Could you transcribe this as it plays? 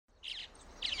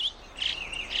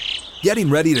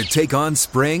Getting ready to take on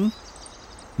spring?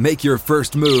 Make your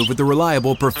first move with the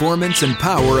reliable performance and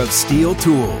power of Steel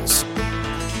tools.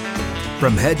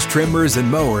 From hedge trimmers and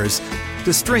mowers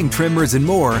to string trimmers and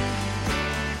more,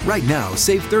 right now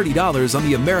save $30 on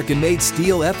the American-made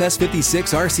Steel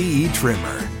FS56 RCE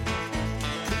trimmer.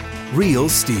 Real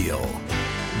Steel.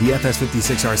 The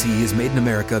FS56 RCE is made in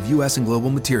America of U.S. and global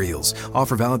materials.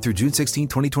 Offer valid through June 16,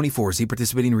 2024. See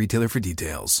participating retailer for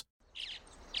details.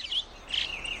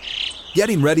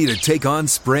 Getting ready to take on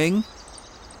spring?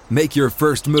 Make your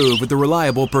first move with the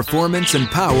reliable performance and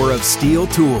power of Steel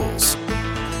tools.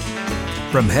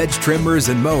 From hedge trimmers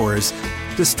and mowers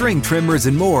to string trimmers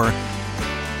and more,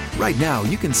 right now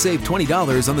you can save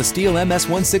 $20 on the Steel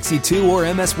MS-162 or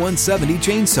MS-170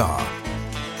 chainsaw.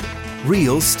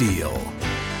 Real Steel.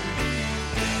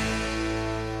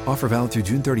 Offer valid through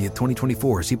June 30th,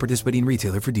 2024. See participating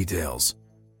retailer for details.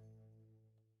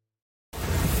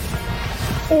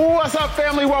 What's up,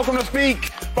 family? Welcome to Speak.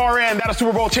 Far end, that is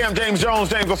Super Bowl champ James Jones.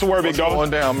 James, what's the word, big dog? Going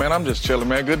down, man. I'm just chilling,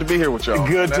 man. Good to be here with y'all.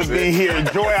 Good to be here.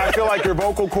 Joy, I feel like your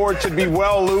vocal cord should be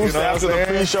well loose after the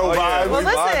pre-show vibe. Well,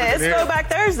 listen, it's Throwback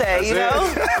Thursday, you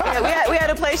know? Yeah, we had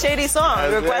to play Shady song.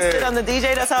 Requested on the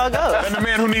DJ, that's how it goes. And the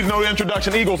man who needs no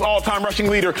introduction, Eagles all-time rushing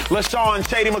leader, LaShawn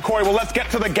Shady McCoy. Well, let's get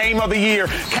to the game of the year.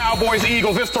 Cowboys,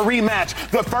 Eagles, it's the rematch.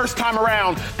 The first time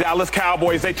around, Dallas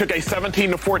Cowboys, they took a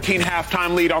 17-14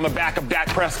 halftime lead on the back of Dak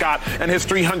Prescott and his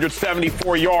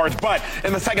 374 yards. But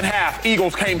in the second half,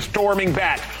 Eagles came storming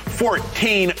back.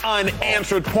 14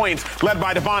 unanswered points led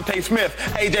by Devontae Smith,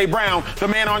 A.J. Brown, the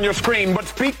man on your screen. But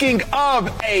speaking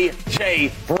of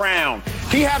A.J. Brown,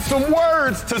 he had some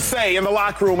words to say in the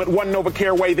locker room at One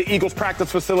Novacare Way, the Eagles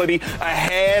practice facility,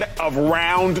 ahead of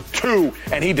round 2.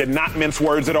 And he did not mince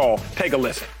words at all. Take a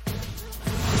listen.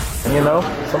 You know,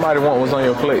 somebody want what's on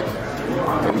your plate.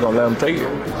 You're going to let them take it.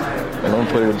 And I'm going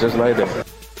to put it just like that.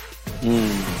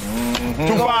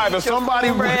 2-5. If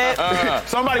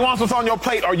somebody wants what's on your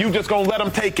plate, are you just going to let them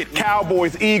take it?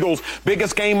 Cowboys, Eagles,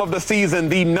 biggest game of the season,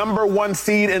 the number 1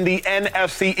 seed in the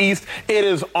NFC East. It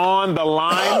is on the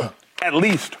line, at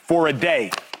least for a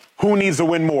day. Who needs to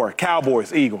win more,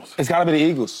 Cowboys, Eagles? It's got to be the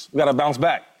Eagles. We got to bounce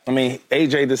back. I mean,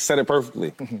 AJ just said it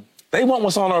perfectly. They want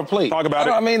what's on our plate. Talk about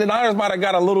it. I mean, the Niners might have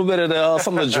got a little bit of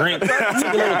something to drink. Take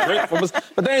a little drink from us,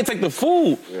 but they ain't take the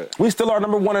food. Yeah. We still are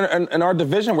number 1 in our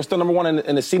division. We're still number 1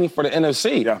 in the seeding for the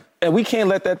NFC. Yeah. And we can't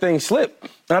let that thing slip.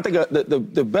 And I think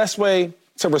the best way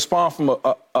to respond from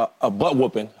a butt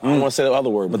whooping, I don't want to say the other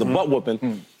word, but the butt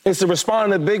whooping, is to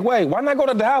respond in a big way. Why not go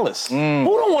to Dallas? Who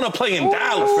don't want to play in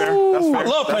Dallas? That's fair. I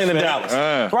love playing in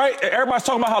Dallas. Right? Everybody's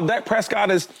talking about how Dak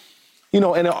Prescott is, you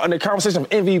know, in the conversation of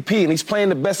MVP, and he's playing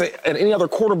the best at any other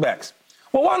quarterbacks.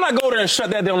 Well, why not go there and shut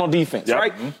that down on defense,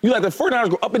 right? You let the 49ers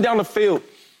go up and down the field,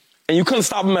 and you couldn't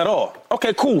stop them at all.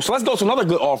 Okay, cool. So let's go to another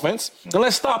good offense, and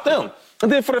let's stop them.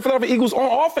 And then for the Philadelphia Eagles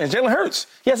on offense, Jalen Hurts,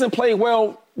 he hasn't played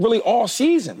well really all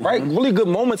season, right? Really good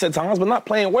moments at times, but not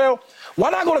playing well. Why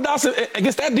not go to Dallas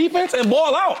against that defense and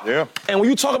ball out? Yeah. And when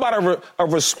you talk about a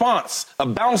response, a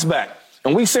bounce back,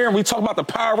 and we say and we talk about the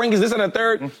power rankings, this and the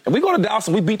third, and we go to Dallas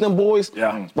and we beat them boys,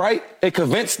 right? In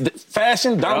convinced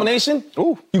fashion, domination,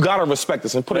 you got to respect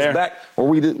us and put us back where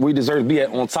we deserve to be at,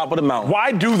 on top of the mountain.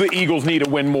 Why do the Eagles need to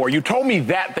win more? You told me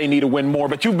that they need to win more,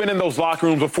 but you've been in those locker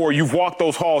rooms before. You've walked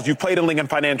those halls. You've played in Lincoln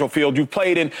Financial Field. You've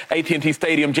played in AT&T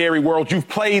Stadium, Jerry World. You've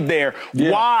played there.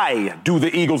 Yeah. Why do the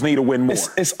Eagles need to win more?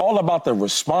 It's all about the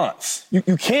response.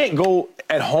 You can't go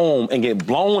at home and get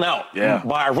blown out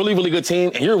by a really, really good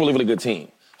team, and you're a really, really good team.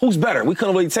 Who's better? We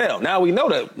couldn't really tell. Now we know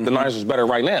that the Niners is better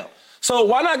right now. So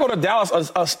why not go to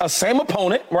Dallas, a same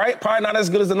opponent, right? Probably not as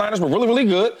good as the Niners, but really, really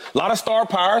good. A lot of star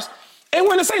powers. And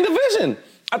we're in the same division.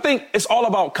 I think it's all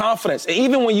about confidence. And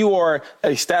even when you are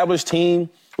an established team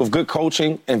with good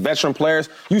coaching and veteran players,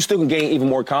 you still can gain even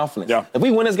more confidence. Yeah. If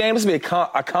we win this game, this will be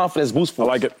a confidence boost for us.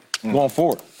 I like it. Going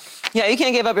forward. Yeah, you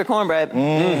can't give up your cornbread.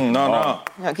 No.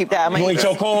 Keep that. You eat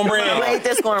your cornbread. I ate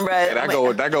this cornbread.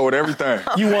 Yeah, that go with everything.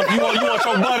 You want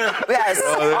your butter? Yes,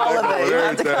 all of it. You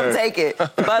have to come take it.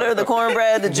 The butter, the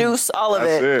cornbread, the juice, all of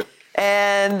it.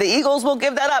 And the Eagles will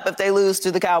give that up if they lose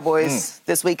to the Cowboys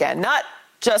this weekend. Not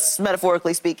just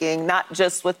metaphorically speaking, not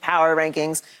just with power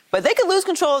rankings, but they could lose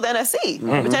control of the NFC,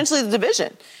 potentially the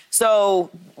division. So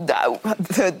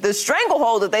the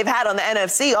stranglehold that they've had on the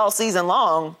NFC all season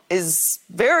long is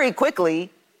very quickly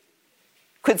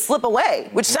could slip away,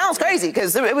 which sounds crazy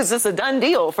because it was just a done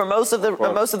deal for most of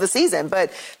the season.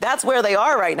 But that's where they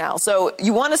are right now. So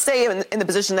you want to stay in the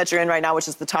position that you're in right now, which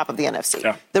is the top of the NFC.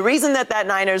 Yeah. The reason that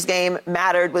Niners game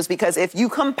mattered was because if you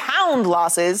compound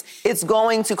losses, it's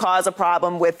going to cause a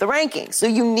problem with the rankings. So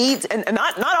you need, and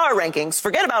not our rankings,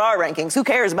 forget about our rankings. Who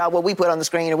cares about what we put on the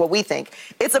screen or what we think?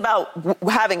 It's about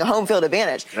having a home field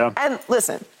advantage. Yeah. And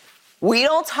listen, we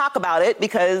don't talk about it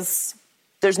because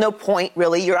there's no point,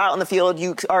 really. You're out on the field.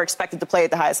 You are expected to play at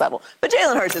the highest level. But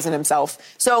Jalen Hurts isn't himself.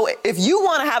 So if you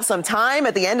want to have some time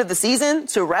at the end of the season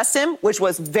to rest him, which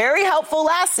was very helpful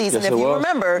last season, if you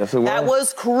remember, that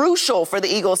was crucial for the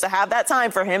Eagles to have that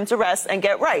time for him to rest and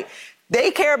get right. They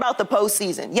care about the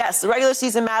postseason. Yes, the regular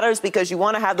season matters because you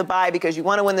want to have the bye, because you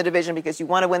want to win the division, because you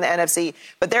want to win the NFC.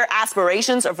 But their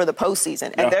aspirations are for the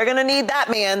postseason. And they're going to need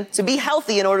that man to be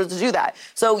healthy in order to do that.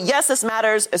 So, yes, this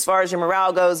matters as far as your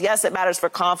morale goes. Yes, it matters for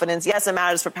confidence. Yes, it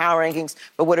matters for power rankings.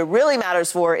 But what it really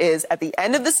matters for is at the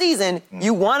end of the season,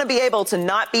 you want to be able to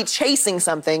not be chasing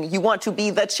something. You want to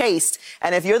be the chased.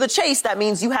 And if you're the chased, that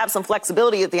means you have some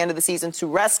flexibility at the end of the season to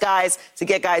rest guys, to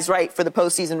get guys right for the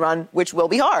postseason run, which will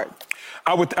be hard.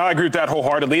 I agree with that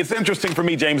wholeheartedly. It's interesting for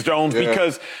me, James Jones,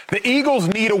 because the Eagles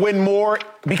need to win more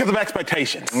because of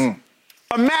expectations.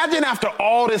 Imagine after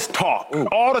all this talk,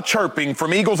 all the chirping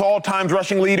from Eagles all-time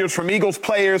rushing leaders, from Eagles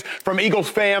players, from Eagles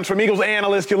fans, from Eagles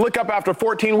analysts, you look up after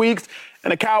 14 weeks,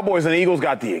 and the Cowboys and the Eagles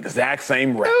got the exact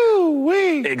same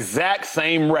record. Exact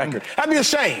same record. That'd be a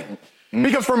shame.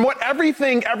 Because from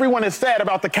everything everyone has said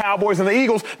about the Cowboys and the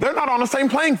Eagles, they're not on the same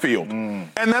playing field.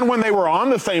 And then when they were on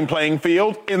the same playing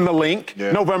field in the link,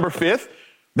 November 5th,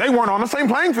 they weren't on the same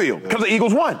playing field because the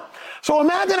Eagles won. So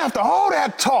imagine after all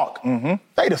that talk,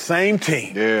 they the same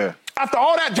team. After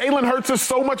all that, Jalen Hurts is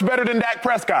so much better than Dak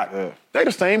Prescott. They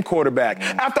the same quarterback.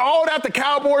 After all that, the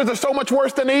Cowboys are so much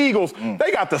worse than the Eagles.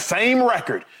 They got the same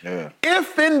record.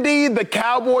 If indeed the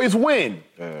Cowboys win,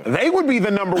 they would be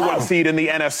the number one seed in the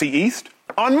NFC East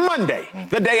on Monday,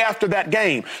 the day after that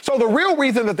game. So the real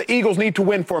reason that the Eagles need to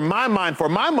win, for my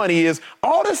money, is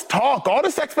all this talk, all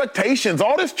this expectations,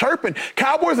 all this chirping.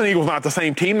 Cowboys and Eagles not the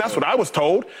same team. That's what I was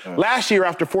told. Last year,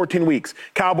 after 14 weeks,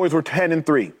 Cowboys were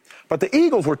 10-3. But the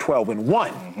Eagles were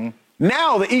 12-1.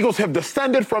 Now the Eagles have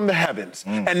descended from the heavens,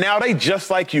 and now they just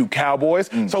like you, Cowboys.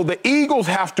 So the Eagles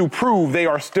have to prove they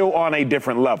are still on a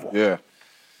different level.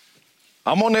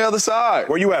 I'm on the other side.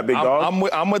 Where you at, big dog?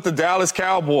 I'm with the Dallas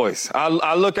Cowboys.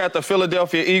 I look at the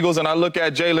Philadelphia Eagles, and I look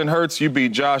at Jalen Hurts. You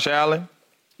beat Josh Allen,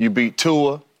 you beat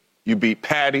Tua, you beat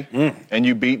Patty, and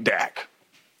you beat Dak.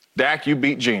 Dak, you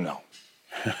beat Geno.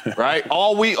 Right?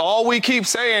 All we keep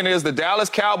saying is the Dallas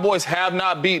Cowboys have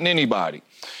not beaten anybody.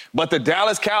 But the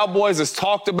Dallas Cowboys is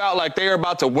talked about like they are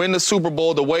about to win the Super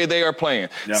Bowl the way they are playing.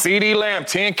 CeeDee Lamb,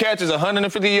 10 catches,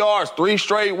 150 yards, 3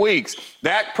 straight weeks.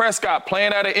 Dak Prescott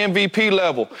playing at an MVP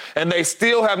level. And they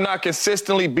still have not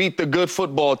consistently beat the good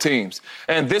football teams.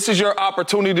 And this is your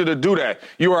opportunity to do that.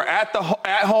 You are at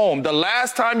home. The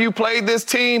last time you played this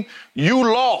team, you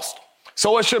lost.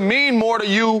 So it should mean more to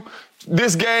you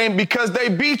this game because they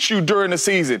beat you during the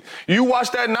season. You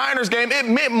watched that Niners game, it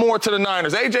meant more to the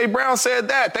Niners. A.J. Brown said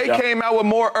that. They came out with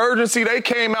more urgency. They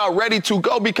came out ready to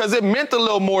go because it meant a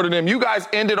little more to them. You guys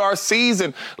ended our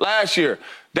season last year.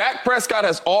 Dak Prescott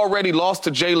has already lost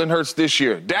to Jalen Hurts this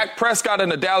year. Dak Prescott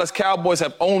and the Dallas Cowboys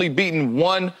have only beaten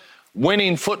one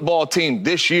winning football team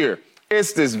this year.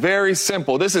 It's this very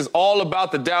simple. This is all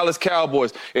about the Dallas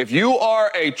Cowboys. If you are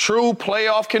a true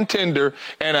playoff contender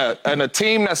and a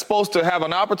team that's supposed to have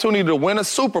an opportunity to win a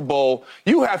Super Bowl,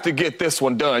 you have to get this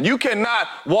one done. You cannot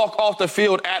walk off the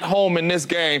field at home in this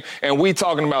game and we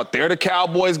talking about there the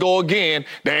Cowboys go again.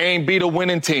 They ain't beat a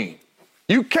winning team.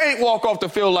 You can't walk off the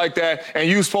field like that, and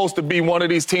you're supposed to be one of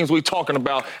these teams we're talking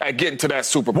about at getting to that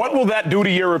Super Bowl. What will that do to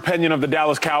your opinion of the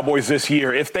Dallas Cowboys this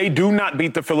year if they do not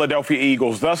beat the Philadelphia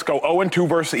Eagles, thus go 0-2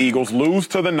 versus the Eagles, lose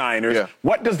to the Niners?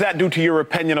 What does that do to your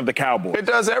opinion of the Cowboys? It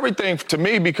does everything to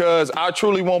me because I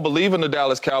truly won't believe in the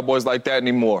Dallas Cowboys like that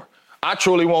anymore. I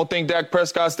truly won't think Dak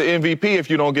Prescott's the MVP if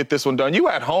you don't get this one done. You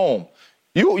at home.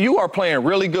 You are playing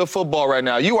really good football right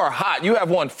now. You are hot. You have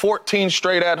won 14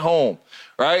 straight at home.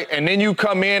 Right? And then you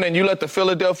come in and you let the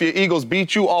Philadelphia Eagles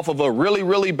beat you off of a really,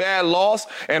 really bad loss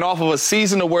and off of a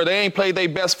season where they ain't played their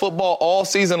best football all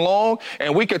season long.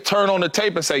 And we could turn on the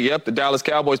tape and say, yep, the Dallas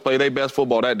Cowboys played their best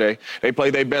football that day. They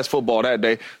played their best football that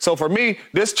day. So for me,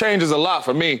 this changes a lot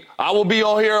for me. I will be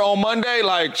on here on Monday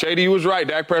like, Shady, you was right.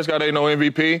 Dak Prescott ain't no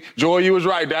MVP. Joy, you was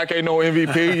right. Dak ain't no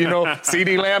MVP. You know,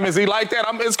 CeeDee Lamb, is he like that?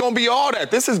 it's going to be all that.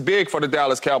 This is big for the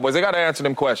Dallas Cowboys. They got to answer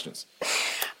them questions.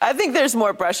 I think there's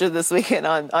more pressure this weekend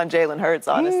on Jalen Hurts,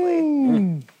 honestly.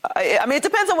 I mean, it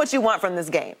depends on what you want from this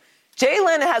game.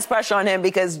 Jalen has pressure on him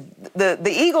because the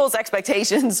Eagles'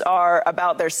 expectations are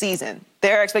about their season.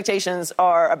 Their expectations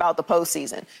are about the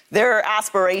postseason. Their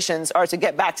aspirations are to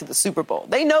get back to the Super Bowl.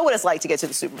 They know what it's like to get to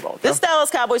the Super Bowl. This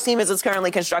Dallas Cowboys team, as it's currently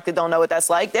constructed, don't know what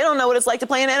that's like. They don't know what it's like to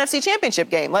play an NFC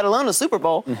Championship game, let alone a Super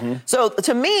Bowl. So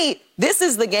to me, this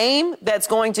is the game that's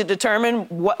going to determine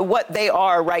what they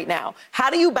are right now. How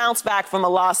do you bounce back from a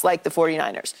loss like the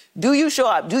 49ers? Do you show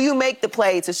up? Do you make the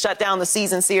play to shut down the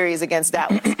season series against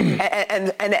Dallas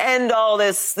and end all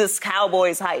this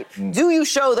Cowboys hype? Do you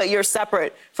show that you're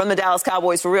separate from the Dallas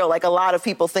Cowboys for real, like a lot of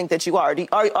people think that you are?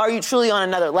 Are you truly on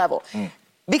another level?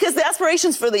 Because the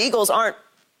aspirations for the Eagles aren't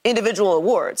individual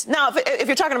awards. Now, if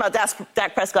you're talking about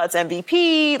Dak Prescott's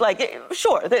MVP,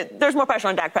 sure, there's more pressure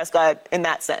on Dak Prescott in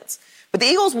that sense. But the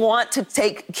Eagles want to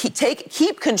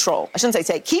keep control. I shouldn't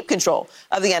say keep control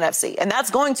of the NFC, and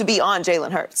that's going to be on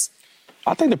Jalen Hurts.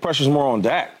 I think the pressure's more on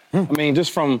Dak. I mean,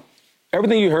 just from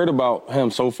everything you heard about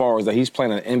him so far is that he's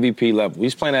playing at an MVP level.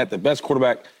 He's playing at the best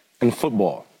quarterback in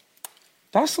football.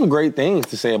 That's some great things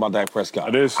to say about Dak Prescott.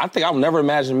 It is. I think I've never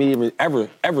imagined me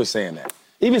ever saying that.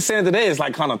 Even saying today is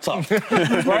kind of tough,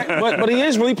 right? But he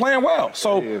is really playing well.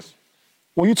 So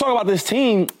when you talk about this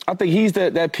team, I think he's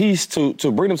that piece to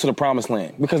bring them to the promised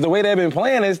land. Because the way they've been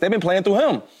playing is they've been playing through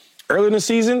him. Earlier in the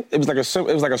season, it was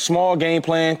like a small game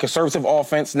plan, conservative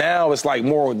offense. Now it's like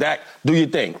more with Dak, do your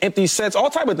thing, empty sets, all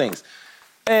type of things,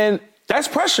 and that's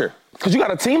pressure because you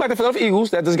got a team like the Philadelphia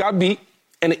Eagles that just got beat,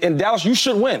 and in Dallas you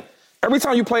should win. Every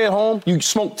time you play at home, you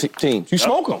smoke teams. You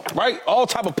smoke them, right? All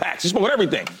type of packs. You smoke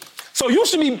everything. So you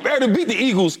should be better to beat the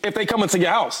Eagles if they come into your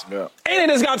house. Yeah. And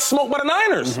it just got smoked by the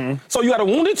Niners. So you got a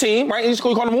wounded team, right? You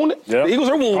call them wounded? Yep. The Eagles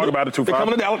are wounded. Talk about it too. They come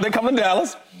to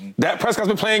Dallas. Dak Prescott's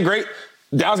been playing great.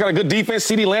 Dallas got a good defense.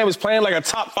 CeeDee Lamb is playing like a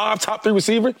top 5, top 3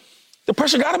 receiver. The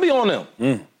pressure got to be on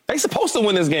them. They supposed to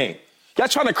win this game. Y'all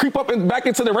trying to creep up and back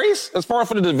into the race as far as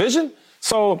for the division.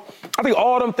 So I think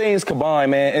all them things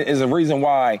combined, man, is a reason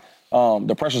why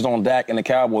the pressure's on Dak and the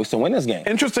Cowboys to win this game.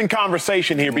 Interesting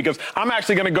conversation here because I'm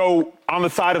actually going to go on the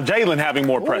side of Jalen having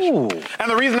more pressure. And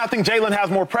the reason I think Jalen has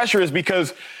more pressure is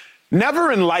because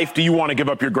never in life do you want to give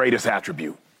up your greatest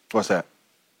attribute. What's that?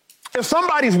 If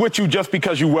somebody's with you just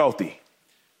because you're wealthy,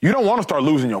 you don't want to start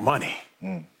losing your money.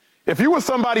 If you with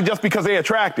somebody just because they're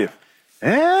attractive,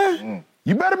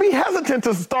 you better be hesitant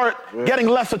to start getting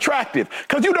less attractive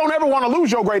because you don't ever want to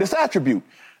lose your greatest attribute.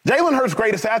 Jalen Hurts'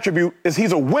 greatest attribute is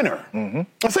he's a winner.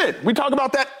 That's it. We talk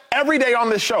about that every day on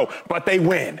this show. But they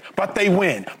win. But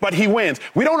he wins.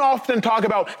 We don't often talk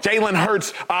about Jalen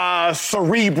Hurts'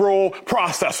 cerebral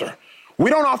processor. We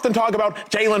don't often talk about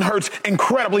Jalen Hurts'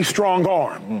 incredibly strong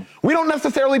arm. We don't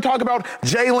necessarily talk about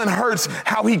Jalen Hurts,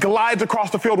 how he glides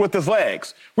across the field with his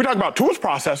legs. We talk about Tua's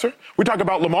processor. We talk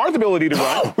about Lamar's ability to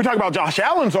run. We talk about Josh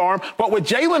Allen's arm. But with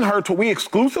Jalen Hurts, what we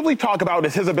exclusively talk about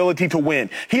is his ability to win.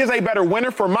 He is a better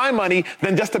winner for my money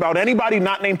than just about anybody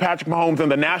not named Patrick Mahomes in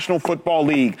the National Football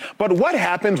League. But what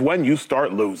happens when you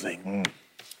start losing?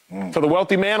 To the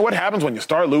wealthy man, what happens when you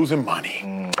start losing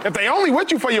money? If they only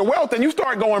with you for your wealth and you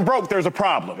start going broke, there's a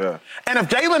problem. And if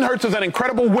Jalen Hurts is an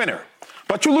incredible winner,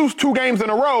 but you lose 2 games in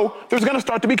a row, there's going to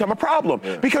start to become a problem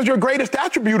because your greatest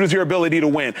attribute is your ability to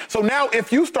win. So now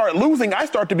if you start losing, I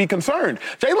start to be concerned.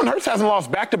 Jalen Hurts hasn't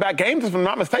lost back-to-back games, if I'm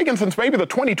not mistaken, since maybe the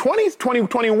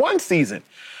 2020-2021 season.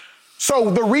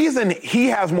 So the reason he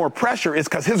has more pressure is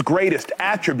because his greatest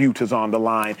attribute is on the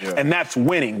line, and that's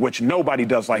winning, which nobody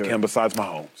does like him besides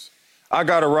Mahomes. I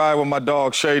got to ride with my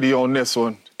dog Shady on this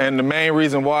one. And the main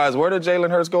reason why is, where did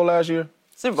Jalen Hurts go last year?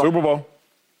 Super Bowl.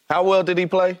 How well did he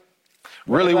play?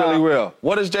 Really well.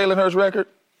 What is Jalen Hurts' record?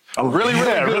 Really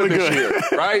good this year,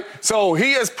 right? So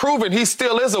he has proven he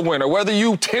still is a winner, whether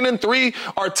you 10-3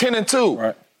 or 10-2.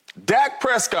 Right. Dak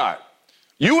Prescott,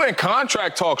 you in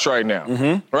contract talks right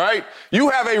now, right? You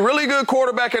have a really good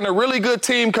quarterback and a really good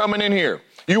team coming in here.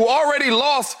 You already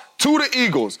lost to the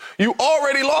Eagles. You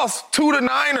already lost to the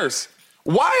Niners.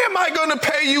 Why am I going to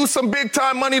pay you some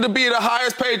big-time money to be the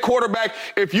highest-paid quarterback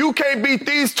if you can't beat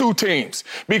these 2 teams?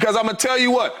 Because I'm going to tell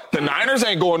you what, the Niners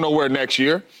ain't going nowhere next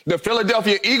year. The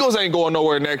Philadelphia Eagles ain't going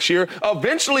nowhere next year.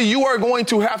 Eventually, you are going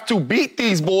to have to beat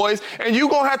these boys, and you're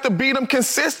going to have to beat them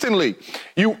consistently.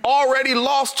 You already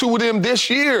lost to them this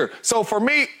year. So for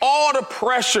me, all the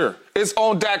pressure is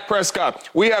on Dak Prescott.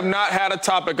 We have not had a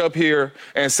topic up here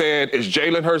and said, is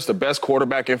Jalen Hurts the best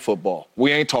quarterback in football?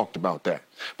 We ain't talked about that.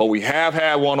 But we have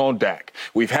had one on Dak.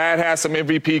 We've had some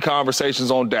MVP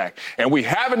conversations on Dak. And we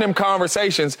having them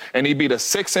conversations, and he beat a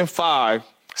 6-5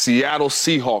 Seattle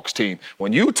Seahawks team.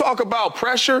 When you talk about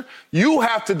pressure, you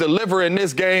have to deliver in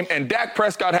this game, and Dak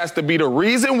Prescott has to be the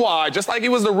reason why, just like he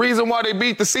was the reason why they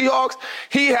beat the Seahawks,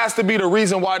 he has to be the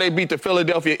reason why they beat the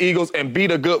Philadelphia Eagles and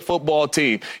beat a good football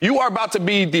team. You are about to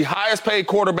be the highest paid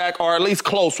quarterback, or at least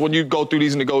close, when you go through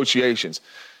these negotiations.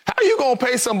 How are you going to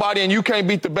pay somebody and you can't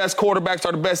beat the best quarterbacks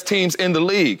or the best teams in the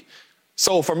league?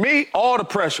 So for me, all the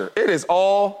pressure, it is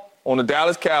all on the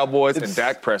Dallas Cowboys and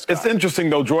Dak Prescott. It's interesting,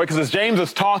 though, Joy, because as James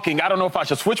is talking, I don't know if I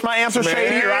should switch my answer,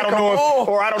 Shady, or I don't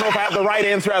know if I have the right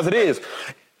answer as it is.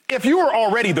 If you were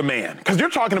already the man, because you're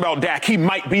talking about Dak, he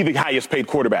might be the highest paid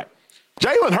quarterback.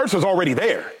 Jalen Hurts is already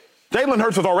there. Jalen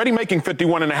Hurts is already making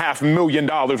 $51.5 million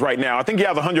right now. I think he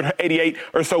has $188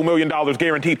 or so million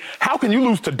guaranteed. How can you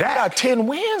lose to Dak? He got 10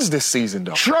 wins this season,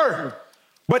 though. Sure.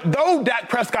 But though Dak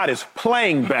Prescott is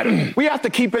playing better, we have to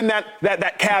keep in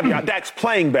that caveat, Dak's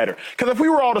playing better. Because if we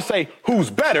were all to say who's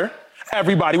better,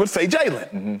 everybody would say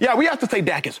Jalen. Yeah, we have to say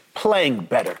Dak is playing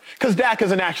better because Dak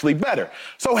isn't actually better.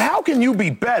 So how can you be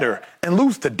better and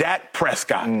lose to Dak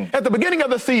Prescott? At the beginning of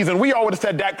the season, we all would have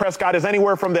said Dak Prescott is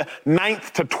anywhere from the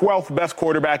 9th to 12th best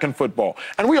quarterback in football.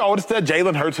 And we all would have said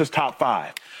Jalen Hurts is top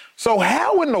 5. So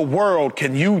how in the world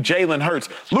can you, Jalen Hurts,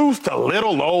 lose to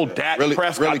little old Dak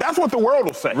Prescott? That's what the world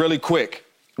will say. Really quick,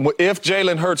 if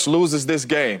Jalen Hurts loses this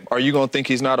game, are you going to think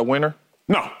he's not a winner?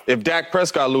 No. If Dak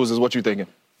Prescott loses, what you thinking?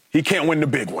 He can't win the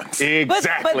big ones. But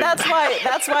that's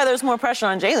why there's more pressure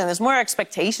on Jalen. There's more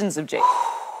expectations of Jalen.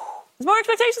 There's more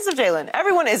expectations of Jalen.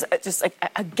 Everyone is just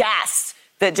aghast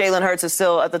that Jalen Hurts is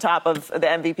still at the top of the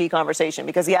MVP conversation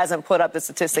because he hasn't put up the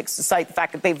statistics to cite the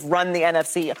fact that they've run the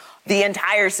NFC the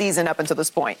entire season up until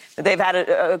this point, that they've had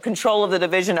a control of the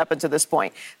division up until this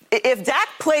point. If Dak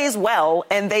plays well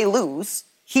and they lose,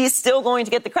 he's still going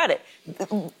to get the credit.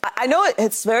 I know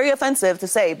it's very offensive to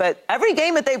say, but every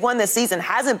game that they've won this season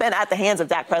hasn't been at the hands of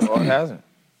Dak Prescott. No, it hasn't.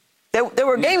 There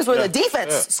were games where the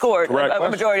defense scored a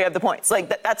majority of the points.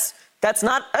 Like, that's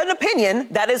not an opinion.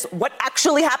 That is what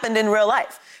actually happened in real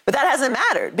life. But that hasn't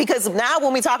mattered because now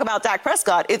when we talk about Dak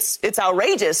Prescott, it's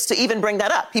outrageous to even bring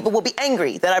that up. People will be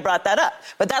angry that I brought that up.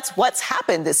 But that's what's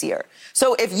happened this year.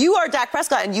 So if you are Dak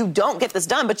Prescott and you don't get this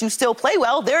done, but you still play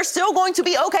well, they're still going to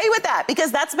be okay with that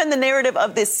because that's been the narrative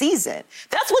of this season.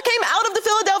 That's what came out of the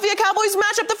Philadelphia Cowboys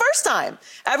matchup the first time.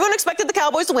 Everyone expected the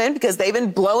Cowboys to win because they've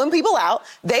been blowing people out.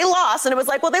 They lost, and it was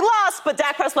like, well, they lost, but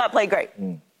Dak Prescott played great.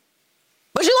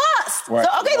 But you lost. Right.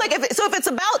 So, okay, if it's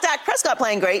about Dak Prescott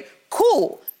playing great,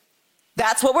 cool.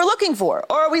 That's what we're looking for.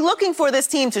 Or are we looking for this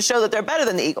team to show that they're better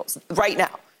than the Eagles right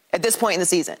now at this point in the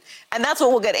season? And that's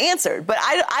what will get answered. But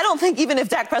I don't think even if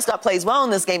Dak Prescott plays well in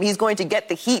this game, he's going to get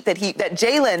the heat that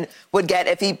Jalen would get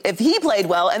if he played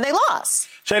well and they lost.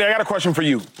 Shady, I got a question for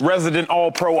you. Resident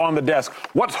All-Pro on the desk.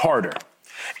 What's harder?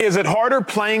 Is it harder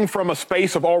playing from a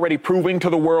space of already proving to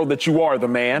the world that you are the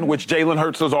man, which Jalen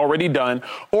Hurts has already done,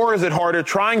 or is it harder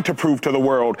trying to prove to the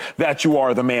world that you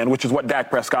are the man, which is what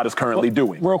Dak Prescott is currently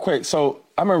doing? Real quick, so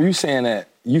I remember you saying that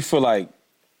you feel like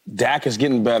Dak is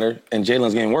getting better and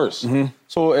Jalen's getting worse.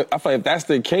 So I feel like if that's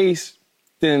the case,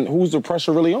 then who's the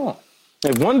pressure really on?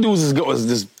 If one dude is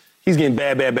just he's getting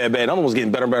bad, the other one's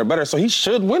getting better, so he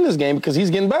should win this game because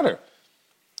he's getting better,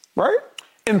 right?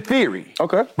 In theory.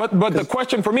 Okay. But the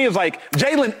question for me is like,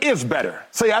 Jalen is better.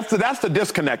 See, that's the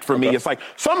disconnect for me. It's like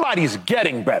somebody's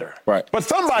getting better. Right. But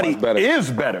somebody is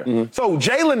better. So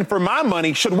Jalen, for my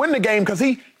money, should win the game because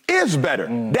he is better.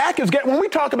 Dak is when we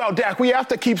talk about Dak, we have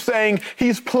to keep saying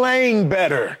he's playing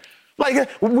better. Like,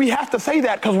 we have to say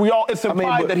that because it's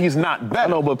implied that he's not better. I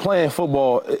know, but playing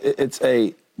football, it's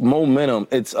a momentum.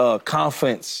 It's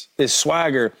confidence. It's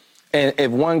swagger. And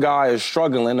if one guy is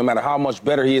struggling, no matter how much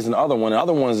better he is than the other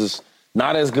one's is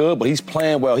not as good, but he's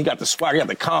playing well. He got the swagger, he got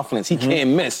the confidence. He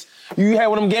can't miss. You have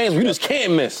one of them games where you just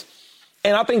can't miss.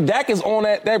 And I think Dak is on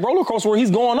that roller coaster where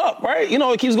he's going up, right? You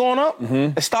know, it keeps going up.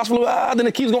 It stops a little, then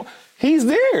it keeps going. He's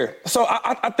there. So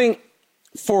I think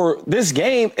for this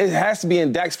game, it has to be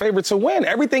in Dak's favor to win.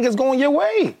 Everything is going your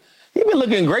way. He's been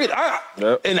looking great.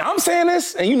 And I'm saying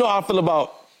this, and you know how I feel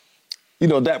about,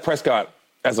 Dak Prescott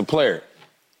as a player.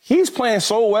 He's playing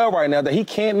so well right now that he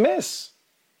can't miss.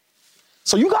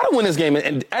 So you got to win this game.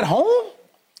 And at home,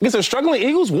 against a struggling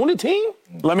Eagles, wounded team?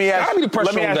 Let me ask you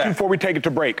before we take it to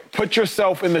break. Put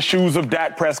yourself in the shoes of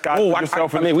Dak Prescott. We're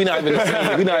not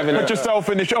even Put yourself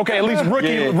in the shoes. Okay, at least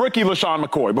rookie LaShawn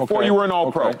McCoy before you were an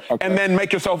All-Pro. Okay. And then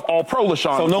make yourself All-Pro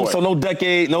LaShawn McCoy. So no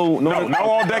decade, no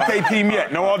All-Decade team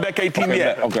yet. No All-Decade team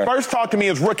yet. Okay. First talk to me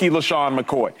as rookie LaShawn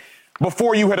McCoy.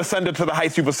 Before you had ascended to the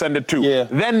heights you've ascended to. Yeah.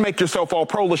 Then make yourself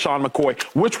All-Pro LaShawn McCoy.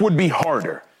 Which would be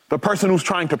harder? The person who's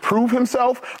trying to prove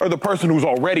himself or the person who's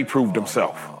already proved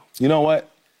himself? You know what?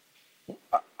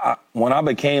 When I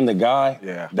became the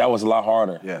guy, that was a lot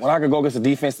harder. Yes. When I could go against the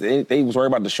defense, they was worried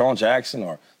about Deshaun Jackson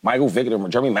or Michael Vick or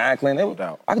Jeremy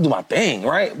Maclin. I could do my thing,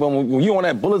 right? But when you're on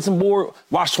that bulletin board,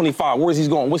 watch 25. Where's he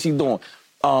going? What's he doing?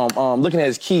 Looking at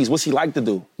his keys. What's he like to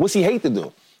do? What's he hate to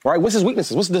do? Right? What's his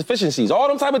weaknesses? What's his deficiencies? All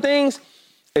them type of things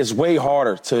is way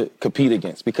harder to compete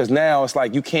against because now it's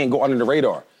like you can't go under the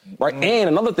radar, right? Mm-hmm. And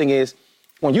another thing is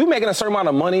when you're making a certain amount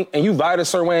of money and you value a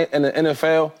certain way in the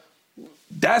NFL,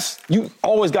 you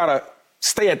always got to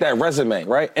stay at that resume,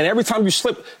 right? And every time you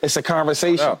slip, it's a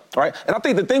conversation, right? And I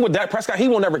think the thing with Dak Prescott, he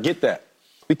will never get that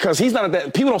because he's not at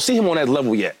that. People don't see him on that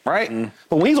level yet, right? Mm.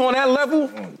 But when he's on that level,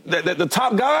 the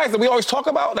top guys that we always talk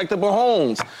about, like the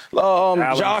Mahomes,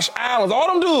 Josh Allen, all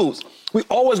them dudes, we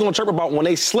always going to chirp about when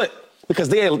they slip because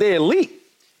they're elite.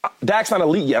 Dak's not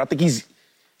elite yet. I think he's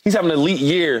having an elite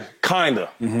year, kinda,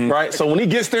 right? So when he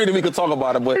gets there, then we can talk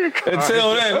about it. But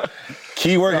until then,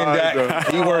 keep working, Dak.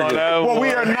 Keep working. Well, we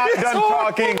are not done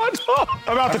talking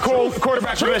about the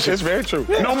quarterback position. It's very true.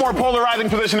 No more polarizing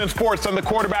position in sports than the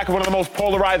quarterback of one of the most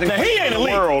polarizing positions in the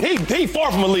world. He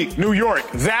far from elite. New York.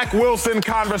 Zach Wilson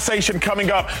conversation coming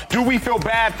up. Do we feel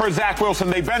bad for Zach Wilson?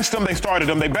 They benched him. They started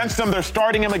him. They benched him. They're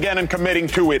starting him again and committing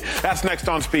to it. That's next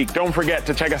on Speak. Don't forget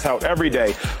to check us out every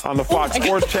day on the Fox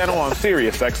Sports channel on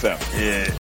Sirius XM.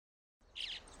 Yeah.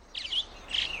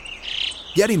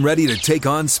 Getting ready to take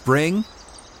on spring?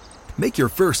 Make your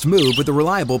first move with the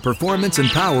reliable performance and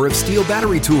power of Steel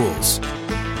battery tools.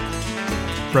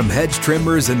 From hedge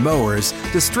trimmers and mowers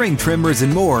to string trimmers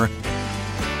and more,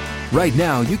 right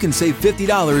now you can save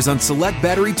 $50 on select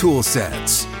battery tool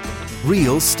sets.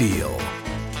 Real Steel.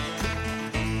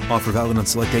 Offer valid on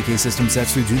select AK system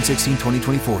sets through June 16,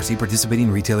 2024. See participating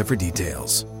retailer for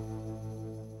details.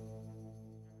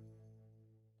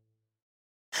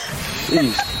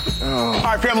 All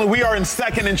right, family, we are in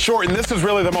second and short, and this is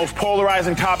really the most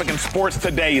polarizing topic in sports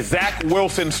today. Zach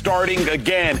Wilson starting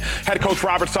again. Head coach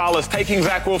Robert Saleh taking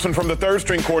Zach Wilson from the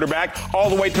third-string quarterback all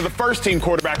the way to the first-team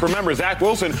quarterback. Remember, Zach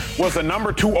Wilson was the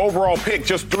number 2 overall pick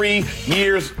just 3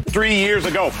 years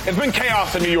ago. It's been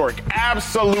chaos in New York.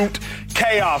 Absolute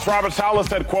chaos. Robert Saleh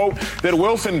said, quote, that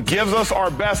Wilson gives us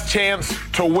our best chance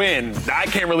to win. I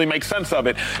can't really make sense of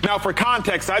it. Now, for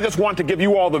context, I just want to give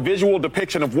you all the visual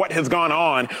depiction of what has gone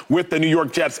on with the New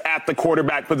York Jets at the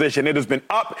quarterback position. It has been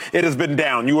up. It has been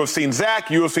down. You have seen Zach.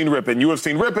 You have seen Rippon. You have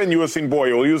seen Rippon. You have seen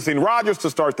Boyle. You have seen Rodgers to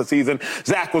start the season.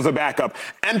 Zach was a backup.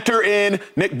 Enter in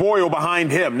Nick Boyle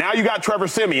behind him. Now you got Trevor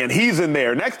Siemian. He's in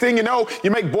there. Next thing you know,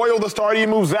 you make Boyle the starter. You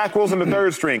move Zach Wilson to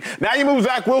third string. Now you move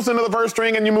Zach Wilson to the first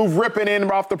string and you move Rippon in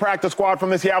off the practice squad from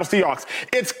the Seattle Seahawks.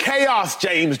 It's chaos,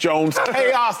 James Jones.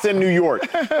 Chaos in New York.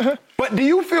 But do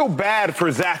you feel bad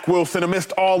for Zach Wilson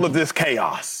amidst all of this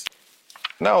chaos?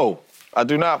 No, I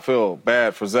do not feel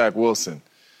bad for Zach Wilson.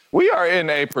 We are in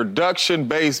a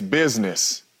production-based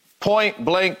business. Point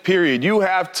blank, period. You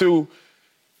have to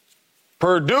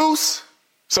produce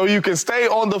so you can stay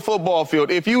on the football field.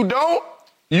 If you don't,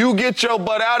 you get your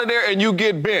butt out of there and you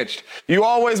get benched. You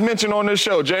always mention on this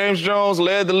show, James Jones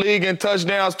led the league in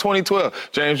touchdowns 2012.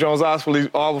 James Jones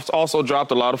also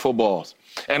dropped a lot of footballs.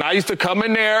 And I used to come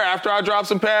in there after I dropped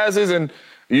some passes and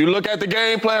you look at the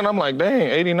game plan, I'm like, dang,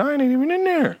 89 ain't even in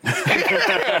there.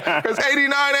 Because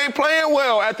 89 ain't playing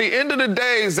well. At the end of the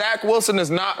day, Zach Wilson is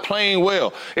not playing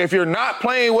well. If you're not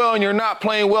playing well and you're not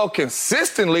playing well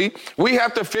consistently, we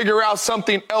have to figure out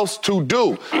something else to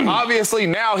do. Obviously,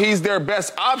 now he's their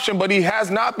best option, but he has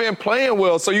not been playing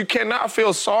well. So you cannot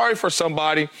feel sorry for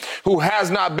somebody who has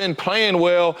not been playing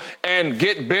well and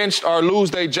get benched or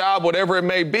lose their job, whatever it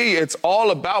may be. It's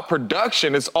all about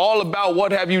production. It's all about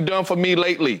what have you done for me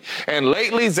lately. And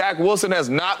lately, Zach Wilson has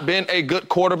not been a good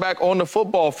quarterback on the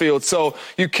football field. So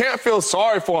you can't feel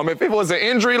sorry for him. If it was an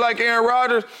injury like Aaron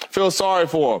Rodgers, feel sorry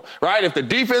for him, right? If the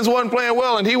defense wasn't playing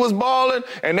well and he was balling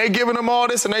and they giving him all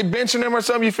this and they benching him or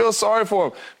something, you feel sorry for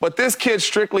him. But this kid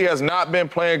strictly has not been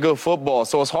playing good football.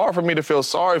 So it's hard for me to feel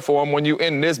sorry for him when you're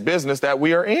in this business that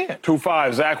we are in.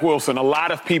 2-5, Zach Wilson. A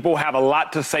lot of people have a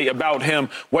lot to say about him.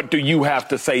 What do you have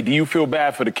to say? Do you feel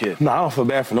bad for the kid? No, I don't feel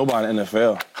bad for nobody in the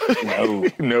NFL.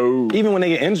 No. No. Even when they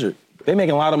get injured, they're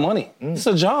making a lot of money. It's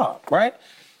a job, right?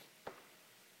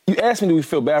 You asked me, do we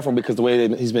feel bad for him because the way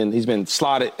he's been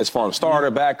slotted as far as starter,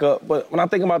 backup. But when I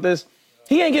think about this,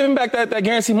 he ain't giving back that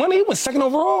guaranteed money. He went second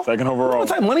overall. Second overall. What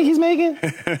type of money he's making?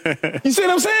 You see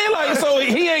what I'm saying? Like, so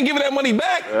he ain't giving that money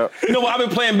back. Yep. You know what? I've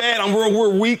been playing bad. I'm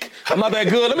real weak. I'm not that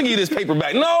good. Let me give you this paper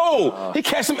back. No. He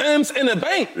cashed some M's in the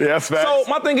bank. Yes, facts. So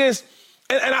my thing is,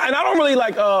 and I don't really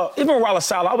like, even with Robert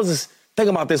Saleh, I was just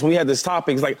thinking about this when we had this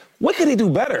topic. It's like, what could he do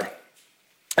better?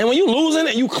 And when you losing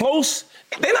and you close,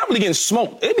 they're not really getting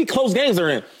smoked. It'd be close games they're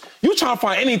in. You trying to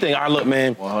find anything. All right, look,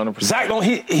 man. 100%. Zach,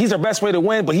 he's our best way to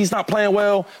win, but he's not playing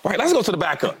well. All right, let's go to the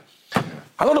backup.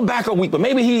 I know the backup weak, but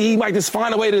maybe he might just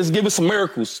find a way to just give us some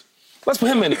miracles. Let's put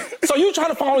him in it. So you trying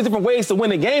to find all these different ways to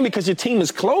win the game because your team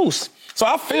is close. So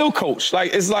I feel, Coach,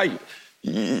 like it's like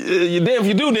you're damn if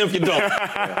you do, damn if you don't,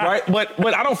 right? But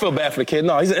I don't feel bad for the kid.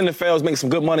 No, he's in the NFL. He's making some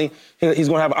good money. He's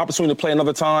going to have an opportunity to play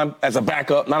another time as a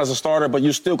backup, not as a starter, but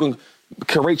you still can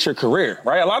create your career,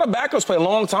 right? A lot of backups play a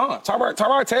long time.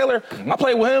 Tyrod Taylor, I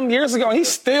played with him years ago, and he's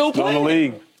still playing. in the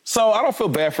league. So I don't feel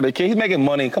bad for the kid. He's making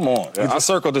money. Come on. Yeah, I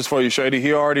circled this for you, Shady.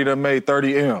 He already done made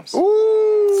 30 M's.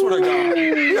 Ooh. Swear to God.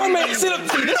 You know, man, see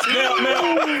this man.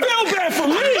 Feel bad for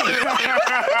me.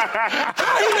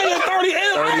 He made 30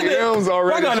 M's. 30 M's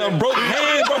already. I got them broken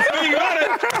hands, broken fingers.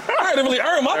 I had to really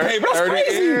earn my paper. That's 30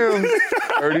 crazy. M's.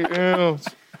 30 M's.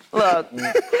 Look,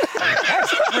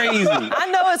 That's crazy. I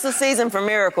know it's a season for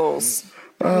miracles,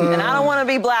 and I don't want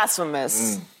to be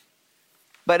blasphemous,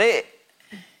 but it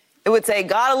would take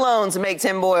God alone to make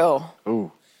Tim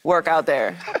Boyle work out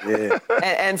there. Yeah.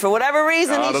 And for whatever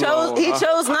reason, he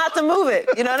chose not to move it.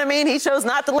 You know what I mean? He chose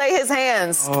not to lay his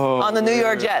hands on the New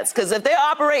York Jets. Because if they're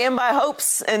operating by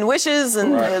hopes and wishes,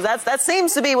 and that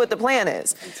seems to be what the plan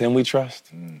is. Tim we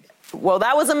trust. Well,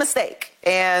 that was a mistake.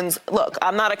 And look,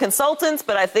 I'm not a consultant,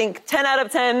 but I think 10 out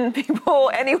of 10 people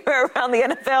anywhere around the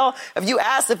NFL, if you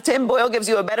ask if Tim Boyle gives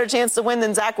you a better chance to win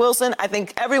than Zach Wilson, I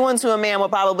think everyone to a man will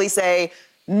probably say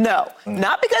no.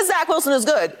 Not because Zach Wilson is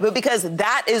good, but because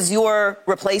that is your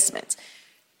replacement.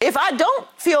 If I don't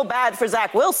feel bad for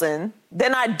Zach Wilson,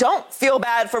 then I don't feel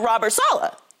bad for Robert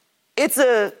Saleh. It's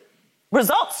a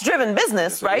results-driven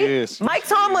business, right? Yes. Mike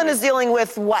Tomlin is dealing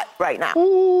with what right now?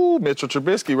 Ooh, Mitchell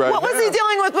Trubisky right now. What was he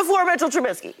dealing with before Mitchell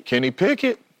Trubisky? Kenny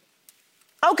Pickett.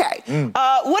 Okay.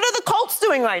 What are the Colts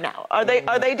doing right now? Are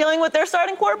they dealing with their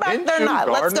starting quarterback? Minshew, They're not.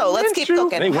 Let's go. Let's keep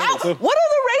Minshew. cooking. What are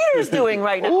the Raiders doing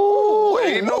right now? Ooh,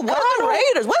 ain't no what are the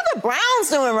Raiders? What are the Browns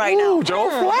doing right now? Joe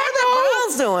What are the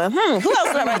Browns doing? Who else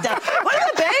did I write down? What are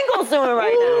the Bengals doing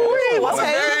right now? what's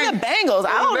Okay, his look at name? the Bengals.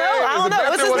 I don't know.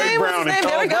 What's his name?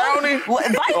 There we go.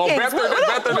 Vikings.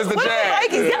 Bethard is the What are the Jags.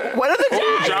 Vikings? Yeah, what are the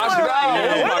Jags Josh doing right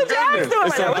Dowd. now? What are the Jags doing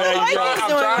right now? What are the Vikings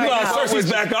doing right now?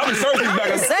 Cersei's back up. Cersei's back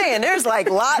I'm up. saying there's like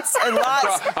lots and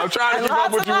lots. I'm trying to and keep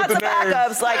up with you with the of names.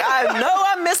 backups. Like, I know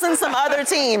I'm missing some other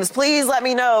teams. Please let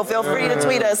me know. Feel free to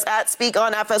tweet us at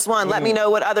SpeakOnFS1. Let me know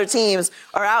what other teams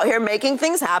are out here making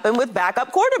things happen with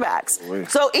backup quarterbacks.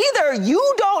 So either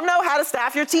you don't know how to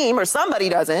staff your team or somebody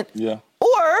doesn't,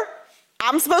 or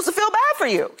I'm supposed to feel bad for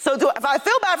you. So if I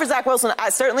feel bad for Zach Wilson, I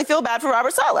certainly feel bad for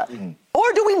Robert Saleh.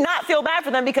 Or do we not feel bad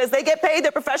for them because they get paid,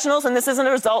 they're professionals, and this isn't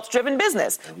a results-driven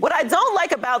business? What I don't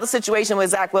like about the situation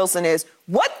with Zach Wilson is,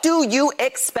 what do you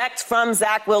expect from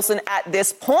Zach Wilson at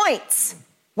this point?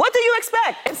 What do you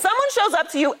expect? If someone shows up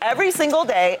to you every single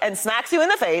day and smacks you in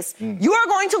the face, you are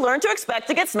going to learn to expect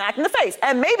to get smacked in the face.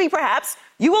 And maybe, perhaps,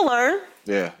 you will learn.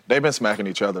 Yeah, they've been smacking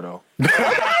each other, though.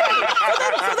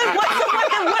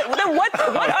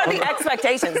 What are the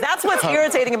expectations? That's what's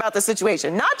irritating about the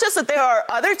situation. Not just that there are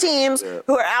other teams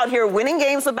who are out here winning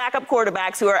games with backup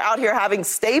quarterbacks, who are out here having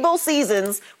stable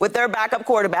seasons with their backup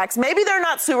quarterbacks. Maybe they're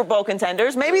not Super Bowl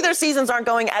contenders. Maybe their seasons aren't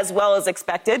going as well as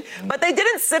expected. But they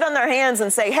didn't sit on their hands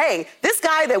and say, hey, this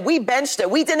guy that we benched,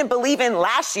 that we didn't believe in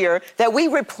last year, that we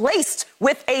replaced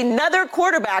with another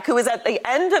quarterback who is at the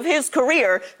end of his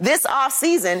career this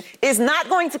offseason, is not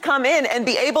going to come in and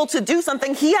be able to do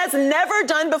something he has never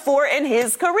done before in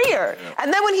his career.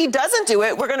 And then when he doesn't do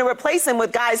it, we're going to replace him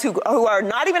with guys who are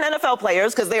not even NFL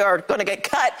players, because they are going to get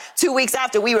cut 2 weeks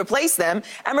after we replace them.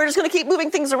 And we're just going to keep moving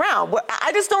things around.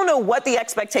 I just don't know what the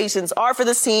expectations are for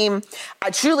this team. I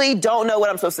truly don't know what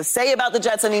I'm supposed to say about the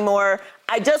Jets anymore.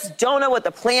 I just don't know what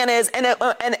the plan is. And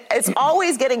it's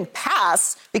always getting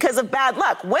passed because of bad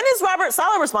luck. When is Robert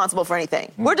Saleh responsible for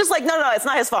anything? We're just like, no, it's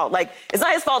not his fault. Like, it's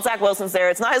not his fault Zach Wilson's there.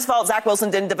 It's not his fault Zach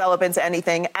Wilson didn't develop into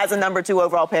anything as a number 2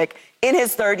 overall pick in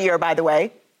his 3rd year, by the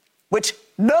way, which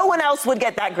no one else would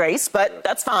get that grace, but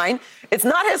that's fine. It's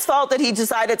not his fault that he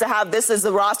decided to have this as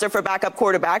the roster for backup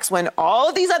quarterbacks when all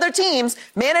of these other teams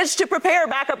managed to prepare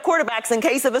backup quarterbacks in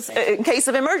case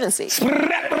of emergency.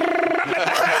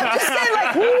 I'm just saying,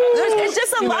 like, it's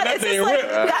just a lot. It's just like,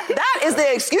 that is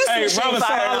the excuse machine. Robert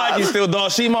Saleh, I like you still,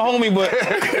 dog. She my homie, but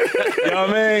you know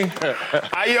what I mean?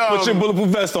 Put your bulletproof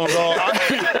vest on, dog.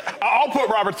 I'll put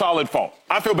Robert Saleh at fault.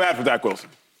 I feel bad for Zach Wilson.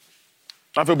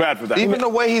 I feel bad for that. Even the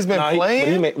way he's been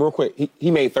playing? Real quick,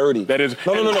 he made 30. That is...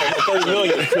 No, 30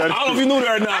 million. I don't know if you knew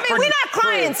that or not. I mean, we're not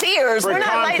crying tears. We're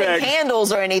not lighting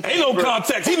candles or anything. Ain't no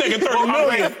context. He making 30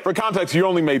 million. For context, you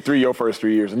only made 3 your first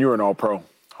 3 years, and you were an all-pro.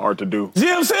 Hard to do. You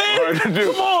know what I'm saying? Hard to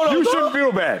do. Come on, you shouldn't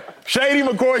feel bad. Shady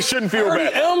McCoy shouldn't feel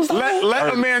bad.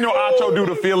 Let Emmanuel Acho do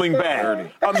the feeling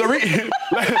bad.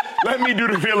 Let me do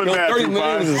the feeling bad. 30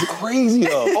 million is crazy,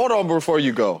 though. Hold on before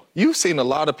you go. You've seen a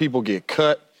lot of people get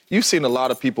cut. You've seen a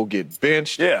lot of people get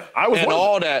benched. Yeah, I was and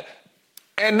all that.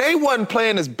 And they wasn't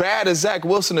playing as bad as Zach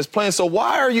Wilson is playing. So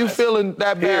why are you feeling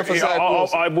that bad for Zach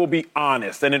Wilson? I will be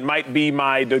honest, and it might be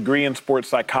my degree in sports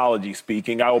psychology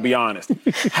speaking. I will be honest.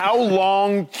 How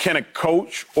long can a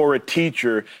coach or a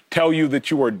teacher tell you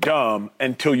that you are dumb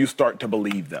until you start to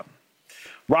believe them?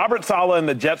 Robert Saleh and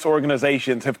the Jets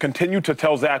organizations have continued to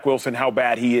tell Zach Wilson how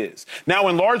bad he is. Now,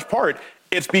 in large part,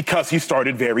 it's because he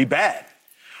started very bad.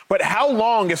 But how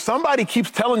long, if somebody keeps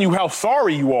telling you how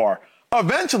sorry you are,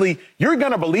 eventually you're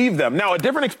going to believe them. Now, a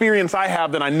different experience I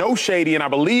have than I know Shady, and I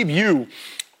believe you,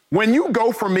 when you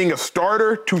go from being a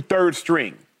starter to third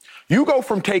string, you go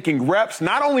from taking reps,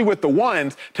 not only with the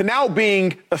ones, to now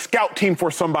being a scout team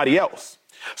for somebody else.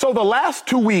 So the last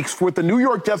 2 weeks with the New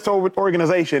York Jets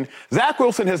organization, Zach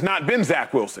Wilson has not been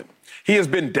Zach Wilson. He has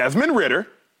been Desmond Ridder,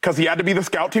 because he had to be the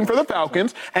scout team for the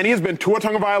Falcons, and he has been Tua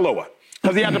Tagovailoa,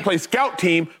 because he had to play scout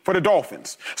team for the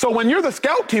Dolphins. So when you're the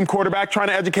scout team quarterback trying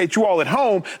to educate you all at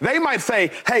home, they might say,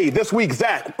 hey, this week,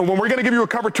 Zach, when we're going to give you a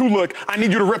cover 2 look, I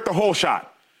need you to rip the whole shot.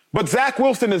 But Zach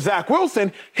Wilson is Zach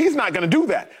Wilson. He's not going to do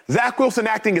that. Zach Wilson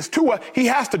acting as Tua, he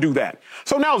has to do that.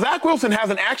 So now Zach Wilson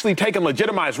hasn't actually taken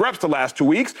legitimized reps the last 2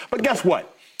 weeks, but guess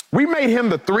what? We made him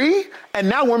the 3, and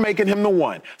now we're making him the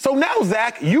 1. So now,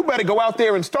 Zach, you better go out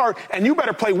there and start, and you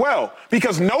better play well,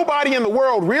 because nobody in the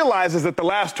world realizes that the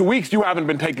last 2 weeks you haven't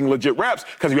been taking legit reps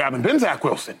because you haven't been Zach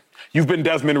Wilson. You've been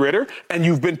Desmond Ridder, and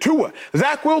you've been Tua.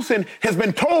 Zach Wilson has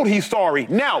been told he's sorry.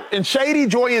 Now, in Shady,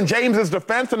 Joy, and James's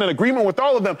defense and an agreement with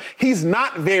all of them, he's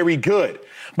not very good.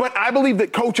 But I believe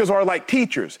that coaches are like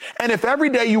teachers. And if every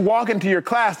day you walk into your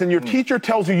class and your teacher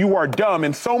tells you you are dumb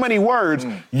in so many words,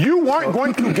 you aren't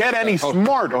going to get any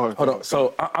smarter. Hold on.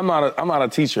 So I'm not a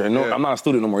teacher, and I'm not a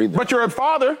student no more either. But you're a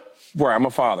father. Right, I'm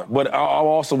a father. But I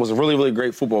also was a really, really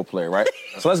great football player, right?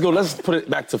 So let's put it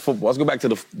back to football. Let's go back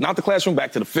to not the classroom,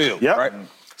 back to the field, right?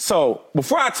 So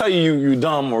before I tell you you're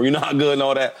dumb or you're not good and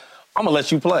all that, I'm going to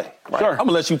let you play. Right? Sure. I'm going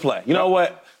to let you play. You know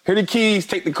what? Here are the keys,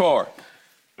 take the card.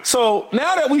 So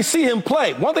now that we see him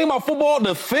play, one thing about football,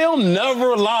 the film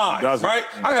never lies, right?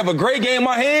 I have a great game in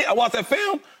my head. I watch that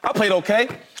film. I played okay.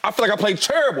 I feel like I played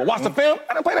terrible. Watch the film.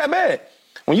 I didn't play that bad.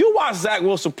 When you watch Zach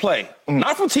Wilson play,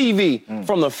 not from TV,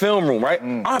 from the film room, right?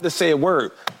 I have to say a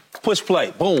word. Push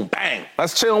play. Boom, bang.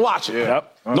 Let's chill and watch it.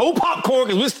 No popcorn,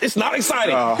 because it's not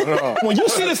exciting. No. When you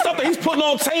see the stuff that he's putting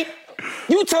on tape,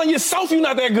 you telling yourself you're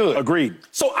not that good. Agreed.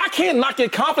 So I can't knock your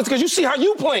confidence because you see how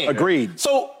you playing. Agreed.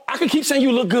 So I can keep saying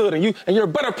you look good and you're a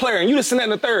better player and you just send that in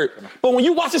the third. But when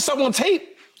you watch this stuff on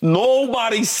tape,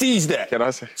 nobody sees that. Can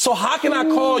I say? So how can I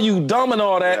call you dumb and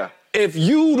all that if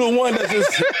you the one that's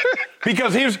just...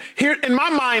 Because here, in my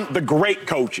mind, the great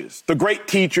coaches, the great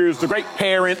teachers, the great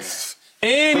parents...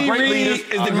 Andy Reid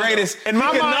is the greatest. In my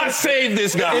mind, cannot save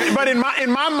this guy. But in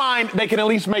my mind, they can at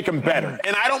least make him better.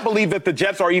 And I don't believe that the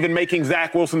Jets are even making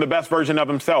Zach Wilson the best version of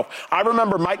himself. I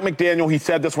remember Mike McDaniel, he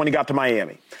said this when he got to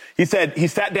Miami. He said he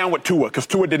sat down with Tua because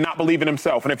Tua did not believe in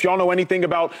himself. And if y'all know anything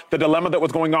about the dilemma that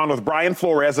was going on with Brian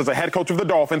Flores as a head coach of the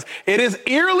Dolphins, it is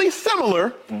eerily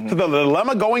similar to the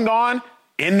dilemma going on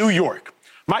in New York.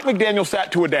 Mike McDaniel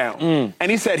sat Tua down, and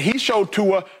he said he showed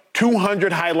Tua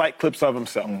 200 highlight clips of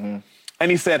himself. And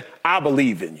he said, I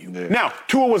believe in you. Now,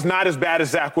 Tua was not as bad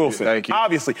as Zach Wilson,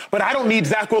 obviously. But I don't need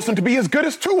Zach Wilson to be as good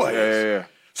as Tua is.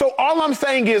 So all I'm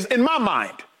saying is, in my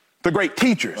mind, the great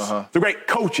teachers, the great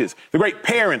coaches, the great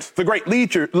parents, the great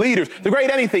leaders, the great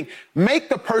anything, make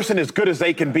the person as good as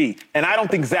they can be. And I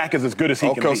don't think Zach is as good as he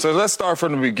can be. Okay, so let's start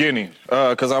from the beginning,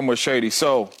 because I'm with Shady.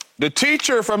 So the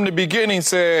teacher from the beginning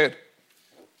said,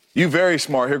 you very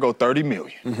smart, here go 30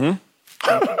 million.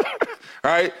 All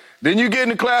right? Then you get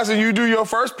into class and you do your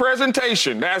first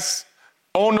presentation. That's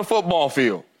on the football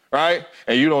field, right?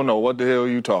 And you don't know what the hell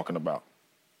you're talking about.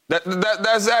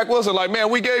 That's Zach Wilson. Like,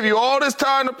 man, we gave you all this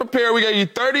time to prepare. We gave you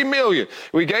 30 million.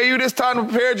 We gave you this time to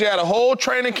prepare. You had a whole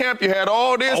training camp. You had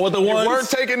all this. All with the ones. You weren't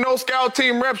taking no scout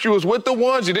team reps. You was with the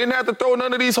ones. You didn't have to throw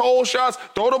none of these whole shots.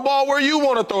 Throw the ball where you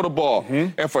want to throw the ball.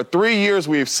 And for 3 years,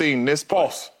 we've seen this.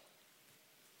 False.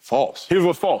 Here's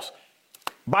what's false.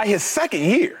 By his second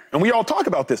year, and we all talk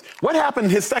about this, what happened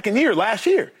his second year last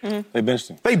year? They benched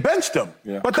him. They benched him.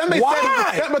 Yeah. But then they why?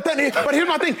 said, but here's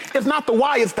my thing. It's not the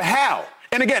why, it's the how.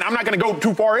 And again, I'm not going to go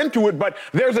too far into it, but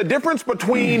there's a difference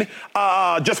between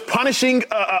just punishing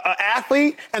an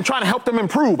athlete and trying to help them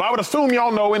improve. I would assume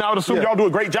y'all know, and I would assume y'all do a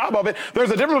great job of it.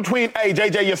 There's a difference between, hey,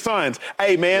 JJ, your sons,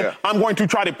 hey, man, I'm going to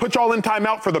try to put y'all in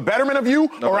timeout for the betterment of you,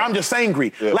 or I'm just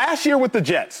angry. Yeah. Last year with the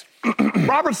Jets,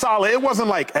 Robert Saleh, it wasn't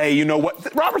like, hey, you know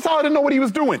what? Robert Saleh didn't know what he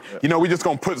was doing. Yeah. You know, we're just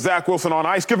going to put Zach Wilson on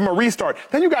ice, give him a restart.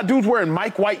 Then you got dudes wearing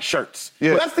Mike White shirts.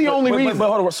 Yeah. Well, that's the only reason. But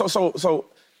hold on. So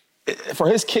for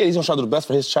his kid, he's going to try to do the best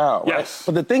for his child, right? Yes.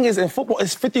 But the thing is, in football,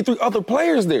 it's 53 other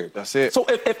players there. That's it. So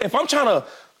if I'm trying to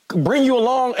bring you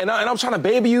along and I'm trying to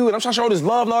baby you and I'm trying to show this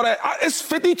love and all that, it's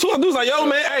 52 dudes like, yo,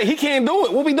 man, hey, he can't do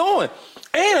it. What we doing?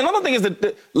 And another thing is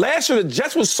that last year the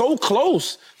Jets was so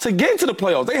close to getting to the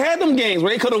playoffs. They had them games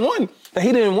where they could have won that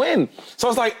he didn't win. So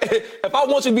it's like, if I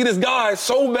want you to be this guy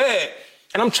so bad,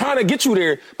 and I'm trying to get you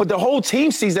there, but the whole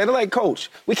team sees that. They're like, Coach,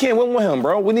 we can't win with him,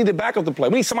 bro. We need to back up the play.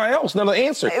 We need somebody else, another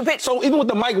answer. So even with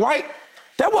the Mike White,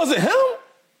 that wasn't him.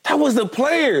 That was the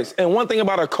players. And one thing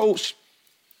about a coach,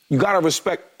 you got to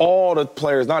respect all the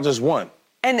players, not just one.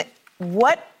 And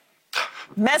what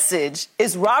message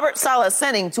is Robert Saleh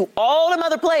sending to all them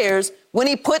other players when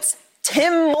he puts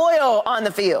Tim Boyle on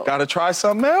the field? Got to try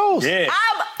something else. Yeah.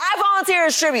 I volunteer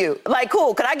as tribute. Like,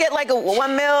 cool. Could I get like a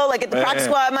 $1 million, like get the practice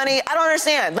squad money? I don't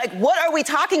understand. Like, what are we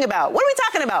talking about? What are we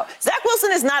talking about? Zach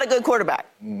Wilson is not a good quarterback.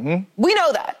 Mm-hmm. We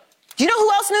know that. Do you know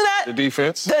who else knew that? The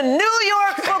defense. The New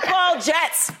York Football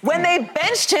Jets when they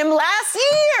benched him last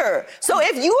year. So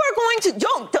if you are going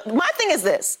to, my thing is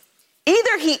this.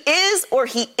 Either he is or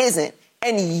he isn't.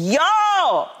 And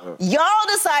y'all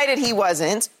decided he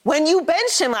wasn't. When you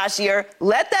benched him last year,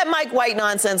 let that Mike White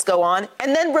nonsense go on,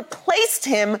 and then replaced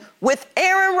him with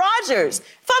Aaron Rodgers.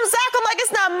 If I'm Zach, I'm like,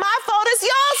 it's not my fault, it's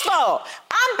y'all's fault.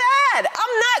 I'm bad.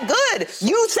 I'm not good.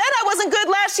 You said I wasn't good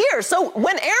last year. So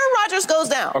when Aaron Rodgers goes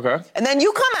down, and then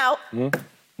you come out,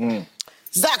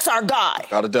 Zach's our guy.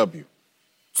 Got a W.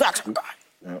 Zach's our guy.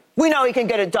 Yep. We know he can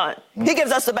get it done. He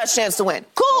gives us the best chance to win.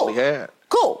 Cool.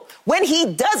 Cool. When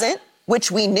he doesn't,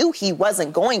 which we knew he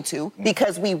wasn't going to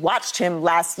because we watched him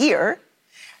last year,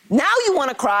 now you want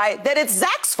to cry that it's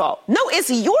Zach's fault. No, it's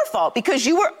your fault because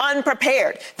you were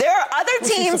unprepared. There are other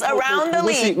teams around the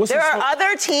league. There are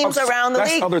other teams around the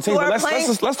league who are playing.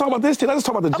 Let's talk about this team. Let's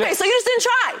talk about the Jets. Okay, so you just didn't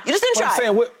try. You just didn't try. I'm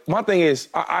saying, my thing is,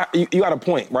 you got a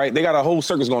point, right? They got a whole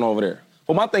circus going over there.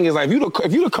 But my thing is, like,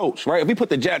 if you the coach, right? If we put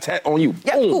the Jets hat on you,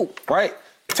 boom, right?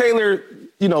 Taylor,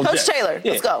 Coach Jets. Taylor,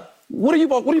 let's go. What are you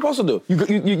supposed to do?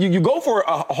 You go for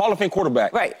a Hall of Fame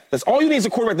quarterback. Right. That's all you need is a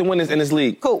quarterback to win in this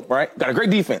league. Cool. Right? Got a great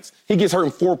defense. He gets hurt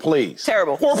in 4 plays.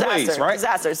 Terrible. 4 Disaster. plays, right?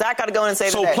 Disaster. Zach got to go in and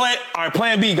save the day. So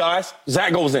plan B, guys.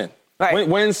 Zach goes in. Right.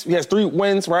 Wins. He has 3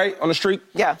 wins, right, on the streak.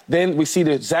 Yeah. Then we see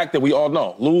the Zach that we all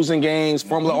know. Losing games,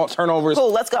 fumbling, turnovers.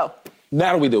 Cool, let's go.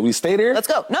 Now what do we do? We stay there? Let's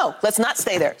go. No, let's not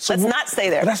stay there. Let's not stay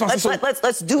there.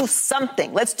 Let's do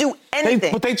something. Let's do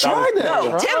anything. But they tried that.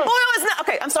 No, Tim Boyle is not.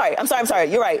 Okay, I'm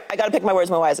sorry. You're right. I got to pick my words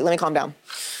more wisely. Let me calm down.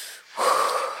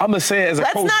 I'm just saying as a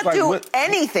coach. Let's not do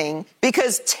anything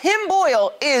because Tim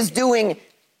Boyle is doing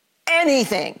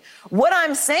anything. What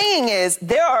I'm saying is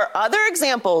there are other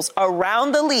examples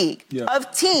around the league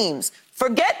of teams.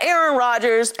 Forget Aaron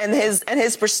Rodgers and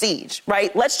his prestige,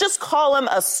 right? Let's just call him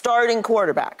a starting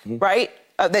quarterback, right?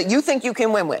 That you think you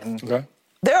can win with. Okay.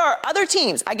 There are other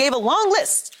teams. I gave a long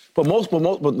list. But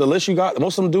the list you got,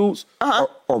 most of them dudes are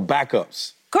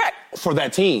backups. Correct. For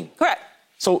that team. Correct.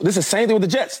 So this is the same thing with the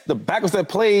Jets. The backups that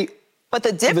played. But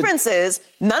the difference is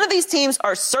none of these teams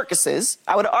are circuses.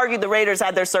 I would argue the Raiders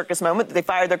had their circus moment. They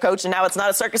fired their coach, and now it's not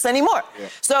a circus anymore. Yeah.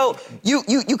 So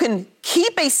you can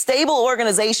keep a stable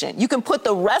organization. You can put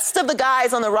the rest of the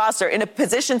guys on the roster in a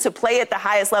position to play at the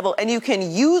highest level, and you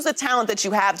can use the talent that you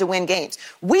have to win games.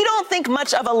 We don't think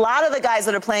much of a lot of the guys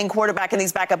that are playing quarterback in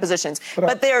these backup positions,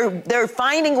 but they're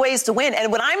finding ways to win.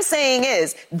 And what I'm saying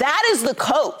is that is the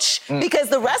coach, because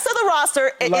the rest of the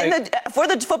roster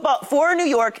for New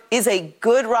York is a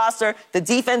good roster. The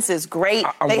defense is great.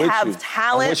 They have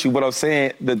talent. I'm with you, but I'm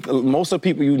saying that most of the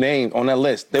people you named on that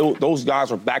list, those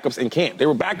guys were backups in camp. They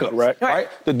were backups, right?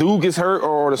 The dude gets hurt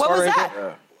or the starter. What was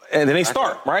that? And then they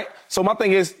start, right? So my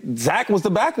thing is, Zach was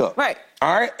the backup. Right.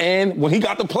 All right, and when he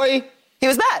got to play, he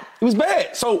was bad. He was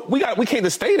bad. So we can't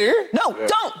just stay there. No,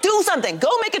 don't do something. Go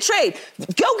make a trade.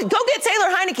 Go get Taylor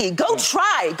Heineke. Go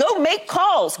try. Go make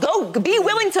calls. Go be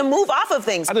willing to move off of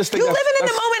things. You living in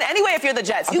the moment anyway if you're the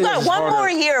Jets. You got one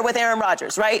more year with Aaron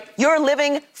Rodgers, right? You're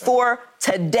living for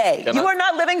today. You are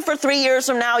not living for 3 years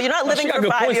from now. You're not living for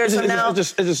 5 years from now.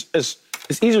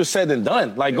 It's easier said than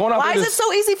done. Like going out. Why is it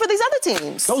so easy for these other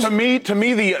teams? To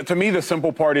me, the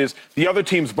simple part is the other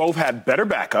teams both had better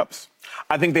backups.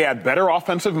 I think they had better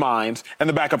offensive minds, and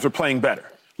the backups are playing better.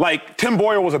 Like, Tim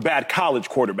Boyle was a bad college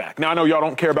quarterback. Now, I know y'all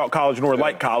don't care about college nor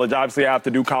like college. Obviously, I have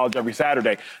to do college every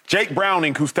Saturday. Jake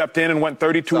Browning, who stepped in and went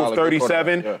 32 of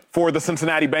 37 for the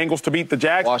Cincinnati Bengals to beat the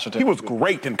Jags, he was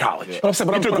great in college. He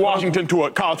took Washington to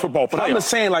a college football playoff. I'm just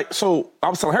saying, like, so I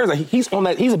was telling Harris, like, he's on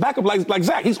that. He's a backup like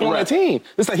Zach. He's on that team.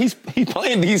 It's like he's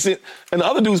playing decent, and the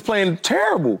other dude's playing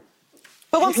terrible.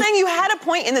 But I'm saying you had a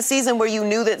point in the season where you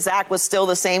knew that Zach was still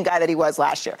the same guy that he was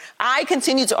last year. I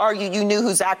continue to argue you knew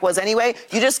who Zach was anyway.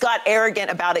 You just got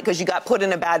arrogant about it because you got put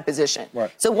in a bad position.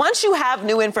 Right. So once you have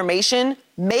new information,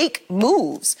 make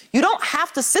moves. You don't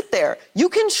have to sit there. You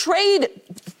can trade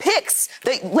picks,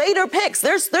 later picks.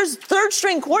 There's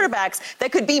third-string quarterbacks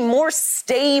that could be more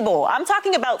stable. I'm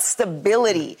talking about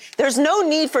stability. There's no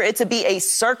need for it to be a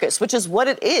circus, which is what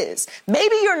it is.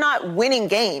 Maybe you're not winning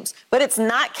games, but it's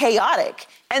not chaotic.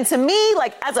 And to me,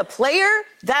 like, as a player,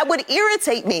 that would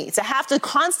irritate me to have to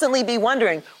constantly be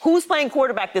wondering who's playing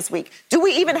quarterback this week. Do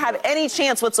we even have any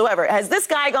chance whatsoever? Has this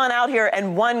guy gone out here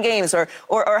and won games or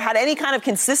had any kind of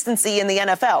consistency in the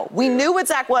NFL? We knew what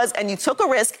Zach was, and you took a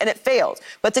risk, and it failed.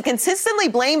 But to consistently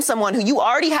blame someone who you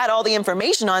already had all the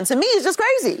information on, to me, is just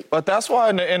crazy. But that's why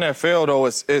in the NFL, though,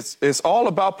 it's all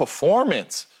about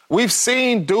performance. We've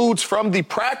seen dudes from the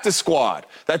practice squad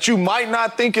that you might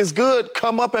not think is good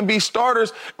come up and be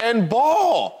starters and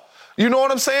ball. You know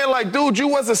what I'm saying? Like, dude, you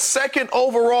was a second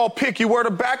overall pick. You were the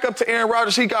backup to Aaron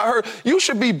Rodgers. He got hurt. You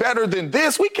should be better than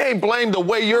this. We can't blame the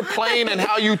way you're playing and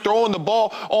how you throwing the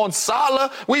ball on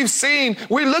Salah. We're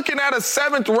looking at a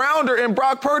 7th rounder in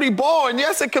Brock Purdy ball. And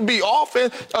yes, it could be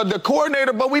offense, the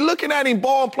coordinator, but we're looking at him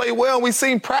ball and play well. And we've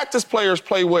seen practice players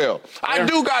play well. I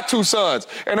do got 2 sons.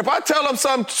 And if I tell them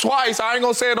something twice, I ain't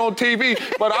going to say it on TV,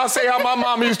 but I'll say how my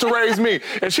mom used to raise me.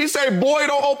 And she say, boy,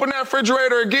 don't open that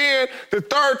refrigerator again the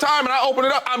 3rd time. And I open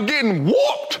it up, I'm getting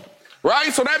whooped,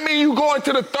 right? So that means you going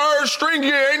to the 3rd string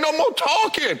here. Ain't no more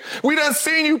talking. We done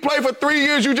seen you play for 3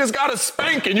 years. You just got a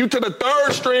spanking. You to the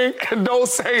 3rd string and don't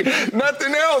say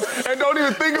nothing else and don't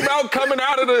even think about coming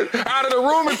out of the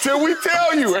room until we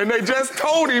tell you. And they just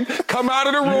told him, come out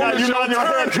of the room. You're not your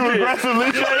turn too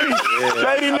aggressively, Shady.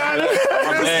 Shady, my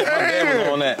dad was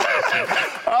on that.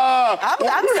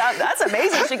 That's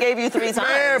amazing. She gave you 3 times.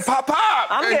 Man, pop.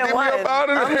 I'm getting one.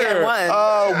 I'm getting one.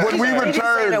 When we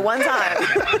return, at one time.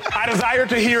 I desire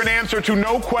to hear an answer to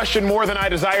no question more than I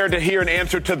desire to hear an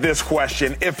answer to this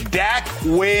question. If Dak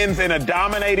wins in a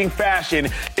dominating fashion,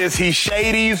 is he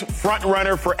Shady's front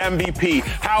runner for MVP?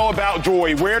 How about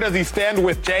Joy? Where does he stand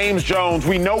with James Jones?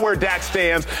 We know where Dak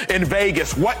stands in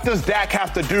Vegas. What does Dak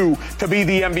have to do to be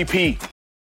the MVP?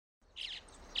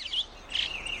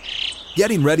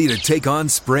 Getting ready to take on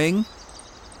spring?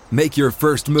 Make your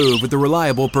first move with the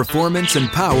reliable performance and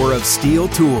power of Steel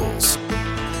tools.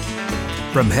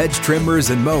 From hedge trimmers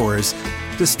and mowers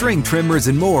to string trimmers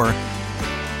and more,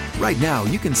 right now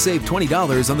you can save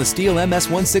 $20 on the Steel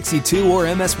MS-162 or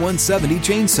MS-170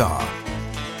 chainsaw.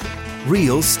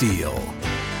 Real Steel.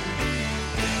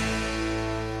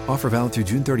 Offer valid through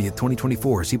June 30th,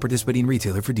 2024. See participating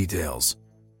retailer for details.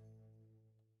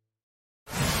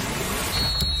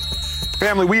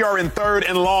 Family, we are in 3rd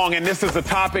and long, and this is the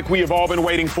topic we have all been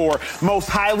waiting for. Most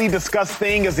highly discussed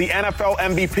thing is the NFL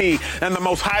MVP, and the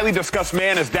most highly discussed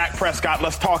man is Dak Prescott.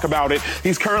 Let's talk about it.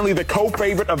 He's currently the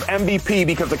co-favorite of MVP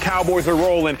because the Cowboys are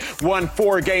rolling. Won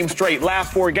 4 games straight.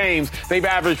 Last 4 games, they've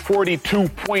averaged 42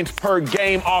 points per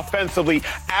game offensively.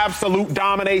 Absolute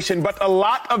domination, but a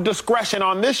lot of discretion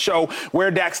on this show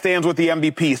where Dak stands with the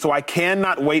MVP. So I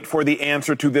cannot wait for the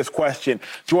answer to this question.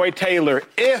 Joy Taylor,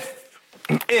 if,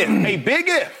 a big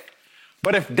if,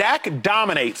 but if Dak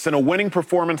dominates in a winning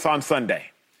performance on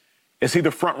Sunday, is he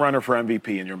the front runner for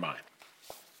MVP in your mind?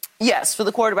 Yes, for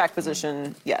the quarterback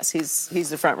position, yes, he's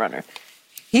the front runner.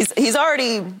 He's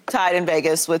already tied in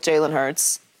Vegas with Jalen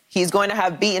Hurts. He's going to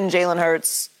have beaten Jalen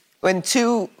Hurts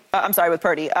with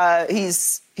Purdy.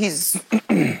 He's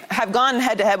have gone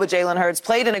head-to-head with Jalen Hurts,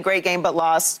 played in a great game but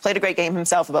lost, played a great game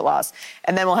himself but lost,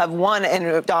 and then we'll have one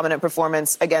dominant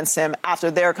performance against him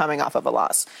after they're coming off of a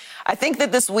loss. I think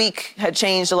that this week had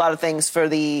changed a lot of things for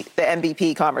the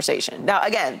MVP conversation. Now,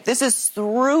 again, this is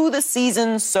through the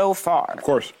season so far. Of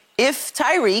course. If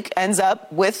Tyreek ends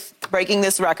up with breaking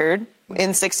this record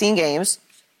in 16 games,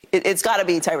 it's got to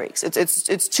be Tyreek's.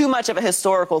 It's too much of a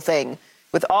historical thing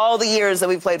With all the years that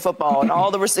we've played football and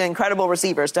all the incredible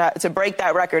receivers, to break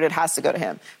that record, it has to go to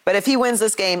him. But if he wins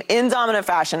this game in dominant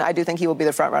fashion, I do think he will be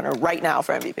the front runner right now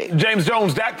for MVP. James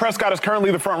Jones, Dak Prescott is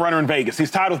currently the front runner in Vegas.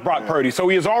 He's tied with Brock Purdy. So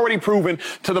he has already proven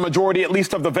to the majority, at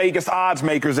least of the Vegas odds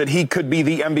makers, that he could be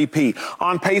the MVP.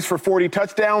 On pace for 40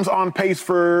 touchdowns, on pace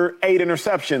for 8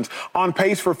 interceptions, on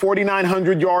pace for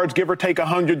 4,900 yards, give or take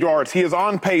 100 yards. He is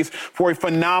on pace for a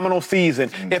phenomenal season.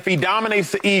 If he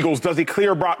dominates the Eagles, does he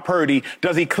clear Brock Purdy?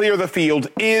 Does he clear the field?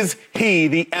 Is he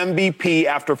the MVP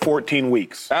after 14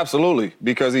 weeks? Absolutely,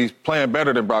 because he's playing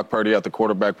better than Brock Purdy at the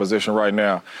quarterback position right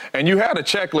now. And you had a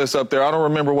checklist up there. I don't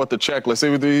remember what the checklist.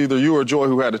 It was either you or Joy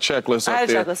who had a checklist up there. I had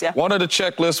a checklist, yeah. One of the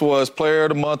checklists was player of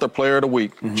the month or player of the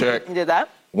week. Check. You did that?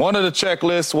 One of the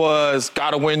checklists was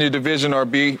got to win your division or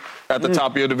be at the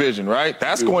top of your division, right?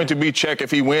 That's going to be check.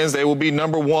 If he wins, they will be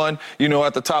number one,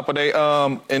 at the top of their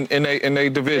in a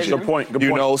division. Good point. Good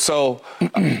point. So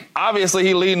obviously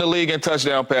he leading the league in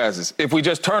touchdown passes. If we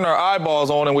just turn our eyeballs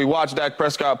on and we watch Dak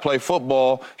Prescott play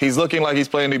football, he's looking like he's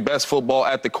playing the best football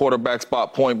at the quarterback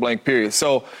spot, point blank, period.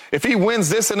 So if he wins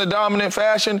this in a dominant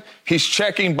fashion, he's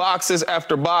checking boxes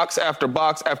after box after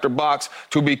box after box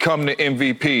to become the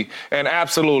MVP. And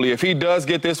absolutely, if he does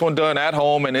get this one done at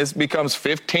home and it becomes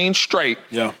 15 straight,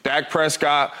 Dak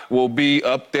Prescott will be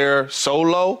up there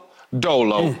solo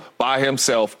by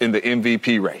himself in the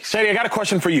MVP race. Shady, I got a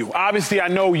question for you. Obviously, I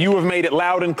know you have made it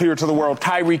loud and clear to the world,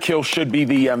 Tyreek Hill should be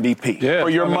the MVP. Yeah, for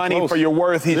your money, close. for your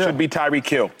worth, he should be Tyreek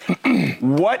Hill.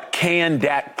 What can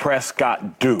Dak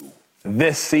Prescott do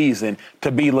this season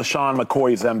to be LaShawn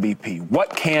McCoy's MVP?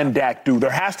 What can Dak do? There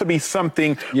has to be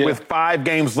something with 5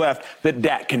 games left that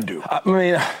Dak can do. I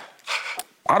mean,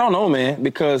 I don't know, man,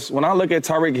 because when I look at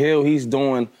Tyreek Hill, he's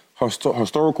doing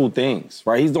historical things,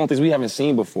 right? He's doing things we haven't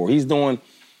seen before. He's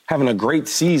having a great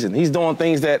season. He's doing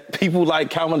things that people like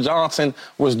Calvin Johnson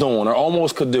was doing or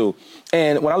almost could do.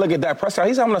 And when I look at Dak Prescott,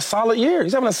 he's having a solid year.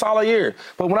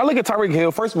 But when I look at Tyreek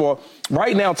Hill, first of all,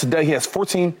 right now today he has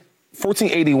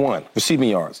 1481 receiving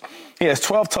yards. He has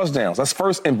 12 touchdowns. That's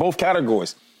first in both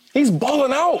categories. He's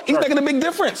balling out. He's making a big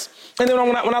difference. And then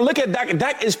when I look at Dak,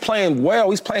 Dak is playing well.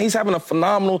 He's having a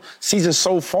phenomenal season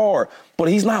so far, but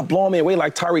he's not blowing me away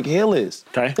like Tyreek Hill is.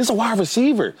 Okay. He's a wide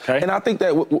receiver. Okay. And I think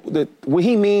that what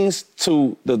he means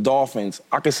to the Dolphins,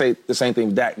 I could say the same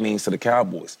thing Dak means to the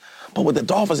Cowboys. But with the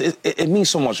Dolphins, it means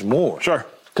so much more. Sure.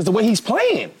 Because the way he's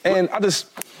playing. And Let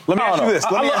me ask you this.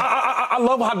 I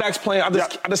love how Dak's playing. I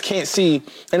just can't see.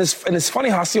 And it's funny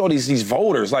how I see all these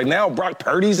voters. Like now Brock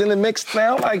Purdy's in the mix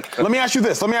now. Like, let me ask you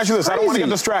this. Crazy. I don't want to get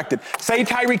distracted. Say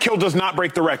Tyreek Hill does not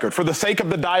break the record. For the sake of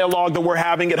the dialogue that we're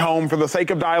having at home, for the sake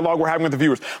of dialogue we're having with the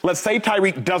viewers, let's say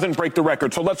Tyreek doesn't break the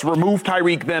record. So let's remove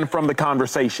Tyreek then from the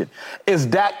conversation. Is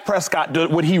Dak Prescott,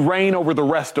 would he reign over the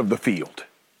rest of the field?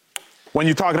 When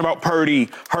you're talking about Purdy,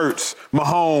 Hurts,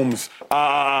 Mahomes,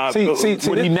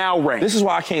 would he now reign? This is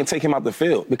why I can't take him out the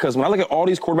field. Because when I look at all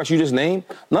these quarterbacks you just named,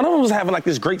 none of them was having like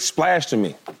this great splash to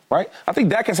me, right? I think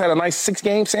Dak has had a nice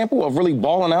 6-game sample of really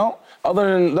balling out.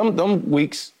 Other than them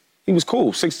weeks, he was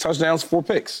cool. 6 touchdowns, 4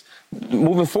 picks.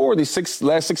 Moving forward, these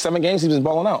last 6, 7 games, he's been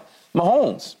balling out.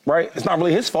 Mahomes, right? It's not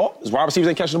really his fault. His wide receivers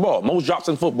ain't catching the ball. Most drops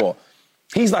in football.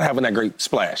 He's not having that great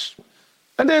splash.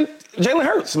 And then Jalen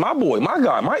Hurts, my boy, my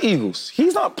guy, my Eagles,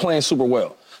 he's not playing super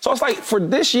well. So it's like for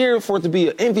this year, for it to be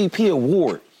an MVP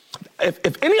award,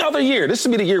 if any other year, this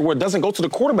would be the year where it doesn't go to the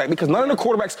quarterback because none of the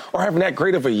quarterbacks are having that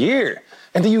great of a year.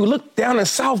 And then you look down in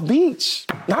South Beach,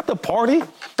 not the party,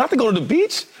 not to go to the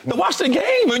beach, to watch the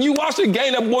game. When you watch the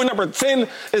game, that boy number 10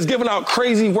 is giving out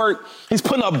crazy work. He's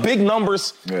putting up big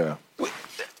numbers. Yeah.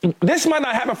 This might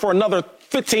not happen for another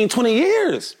 15, 20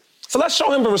 years. So let's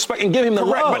show him the respect and give him the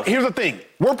love. But here's the thing.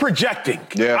 We're projecting.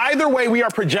 Yeah. Either way, we are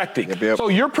projecting. Yep. So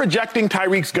you're projecting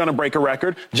Tyreek's going to break a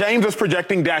record. James is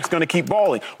projecting Dak's going to keep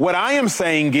balling. What I am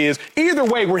saying is, either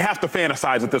way, we have to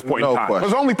fantasize at this point in time. Question.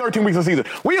 There's only 13 weeks of the season.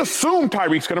 We assume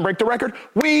Tyreek's going to break the record.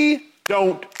 We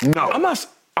don't know. I'm not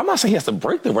saying he has to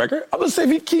break the record. I'm just saying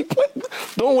if he keep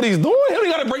doing what he's doing, he only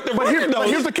got to break the record. But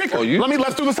here's the kicker.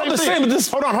 Let's do the same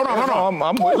thing. Hold on.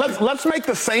 Let's make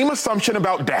the same assumption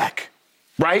about Dak.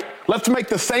 Right? Let's make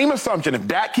the same assumption. If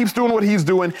Dak keeps doing what he's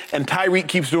doing and Tyreek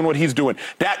keeps doing what he's doing,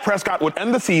 Dak Prescott would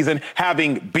end the season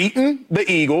having beaten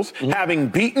the Eagles, having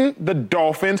beaten the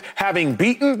Dolphins, having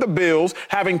beaten the Bills,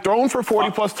 having thrown for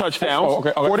 40-plus touchdowns,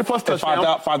 40-plus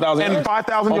touchdowns, 5,000 and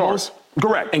 5,000 yards.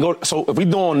 Correct. So if we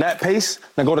do on that pace,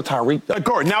 then go to Tyreek.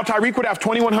 Correct. Now Tyreek would have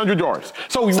 2,100 yards.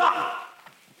 So stop.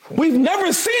 We've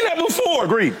never seen that before.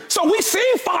 Agreed. So we've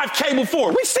seen 5K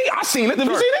before. I've seen it. Have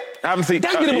you seen it? I haven't seen it.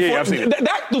 Dak did it before. Yeah, I've seen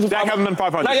it. Dak hasn't done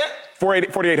 500. Not yet?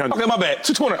 4,800. Okay, my bad.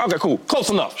 220. Okay, cool.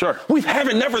 Close enough. Sure. We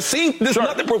haven't never seen this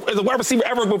nothing as a wide receiver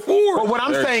ever before. But what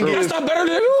I'm saying is, that's not better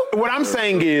than you. What I'm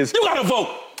saying is, you gotta vote.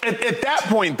 At that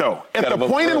point, though, at the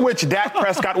point in which Dak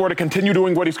Prescott were to continue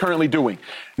doing what he's currently doing,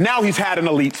 now he's had an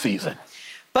elite season.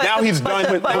 Now he's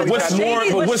done with what's more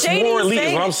elite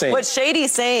is what I'm saying. What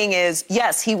Shady's saying is,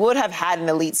 yes, he would have had an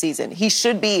elite season. He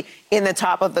should be in the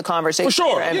top of the conversation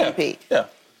for MVP. Yeah.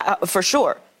 For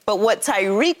sure. But what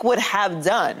Tyreek would have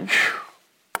done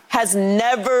has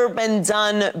never been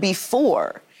done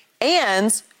before.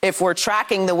 And if we're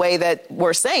tracking the way that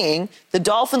we're saying, the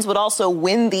Dolphins would also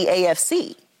win the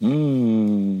AFC.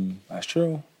 That's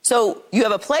true. So you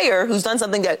have a player who's done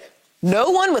something that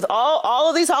no one with all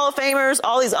of these Hall of Famers,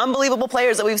 all these unbelievable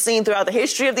players that we've seen throughout the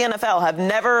history of the NFL have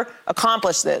never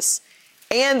accomplished this.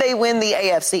 And they win the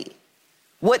AFC.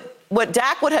 What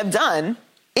Dak would have done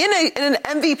in an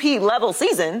MVP level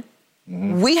season,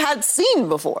 we had seen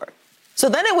before. So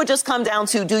then it would just come down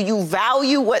to, do you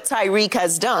value what Tyreek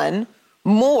has done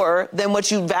more than what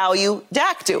you value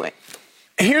Dak doing?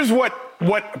 Here's what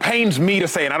pains me to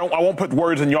say, and I won't put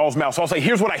words in y'all's mouth, so I'll say,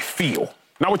 here's what I feel.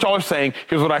 Not what y'all are saying,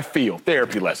 here's what I feel.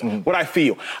 Therapy lesson. What I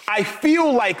feel. I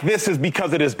feel like this is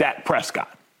because it is Dak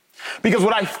Prescott. Because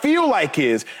what I feel like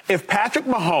is, if Patrick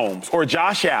Mahomes or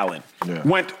Josh Allen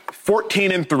went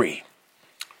 14-3,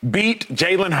 beat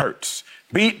Jalen Hurts,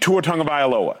 beat Tua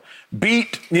Tagovailoa,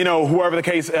 beat, whoever the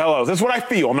case is. This is what I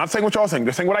feel. I'm not saying what y'all are saying. I'm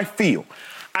just saying what I feel.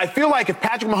 I feel like if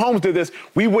Patrick Mahomes did this,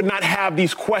 we would not have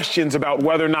these questions about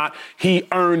whether or not he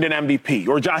earned an MVP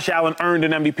or Josh Allen earned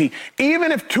an MVP.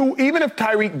 Even if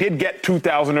Tyreek did get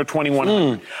 2,000 or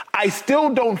 2,100, I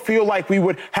still don't feel like we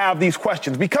would have these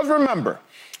questions. Because remember,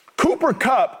 Cooper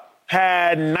Kupp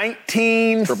had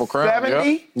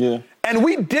 1970. Yeah. And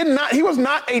he was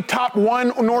not a top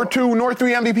 1 nor 2 nor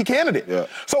 3 MVP candidate. Yeah.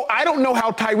 So I don't know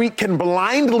how Tyreek can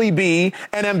blindly be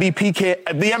the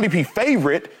MVP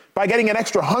favorite by getting an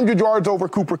extra 100 yards over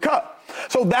Cooper Kupp.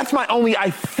 So that's I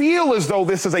feel as though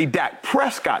this is a Dak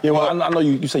Prescott. Yeah, well, I know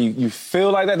you say you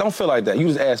feel like that. Don't feel like that. You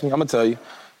just asked me. I'm going to tell you,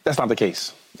 that's not the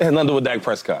case. It has nothing to do with Dak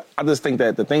Prescott. I just think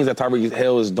that the things that Tyreek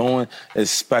Hill is doing is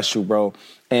special, bro.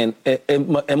 And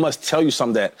it must tell you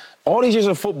something that all these years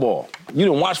of football, you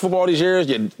didn't watch football all these years,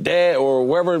 your dad or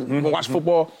whoever watched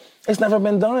football, it's never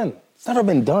been done. It's never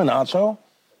been done, Acho.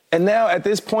 And now, at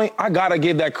this point, I got to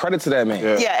give that credit to that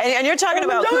man. Yeah, and you're talking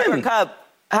about Cooper Kupp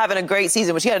having a great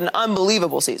season, which he had an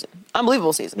unbelievable season.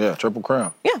 Unbelievable season. Yeah, Triple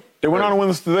Crown. Yeah. They went on to win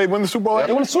the Super Bowl? Yeah.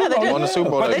 They won the Super Bowl. They won the Super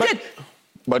Bowl. They did.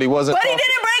 But he wasn't. But he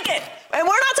didn't break it. And we're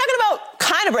not talking about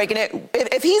kind of breaking it.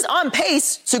 If he's on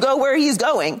pace to go where he's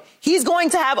going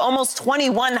to have almost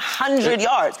 2,100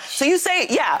 yards. So you say,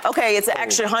 okay, it's an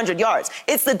extra 100 yards.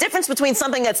 It's the difference between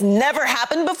something that's never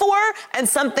happened before and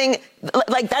something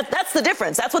like that. That's the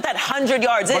difference. That's what that 100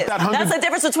 yards is. That's the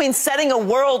difference between setting a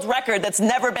world record that's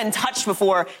never been touched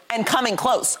before and coming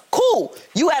close. Cool.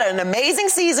 You had an amazing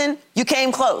season. You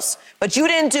came close. But you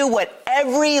didn't do what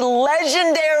every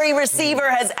legendary receiver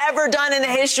has ever done in the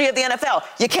history of the NFL.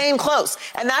 You came close.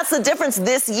 And that's the difference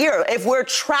this year. If we're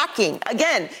tracking,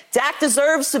 again, Dak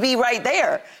deserves to be right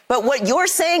there. But what you're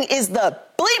saying is the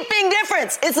bleeping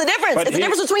difference. It's the difference. It's the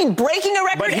difference between breaking a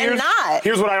record and not.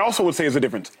 Here's what I also would say is the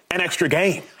difference. An extra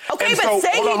game. Okay, and but so, say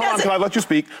hold on, doesn't. Can I let you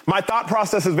speak? My thought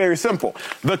process is very simple.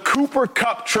 The Cooper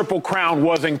Kupp Triple Crown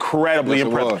was incredibly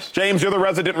impressive. James, you're the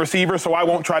resident receiver, so I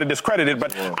won't try to discredit it,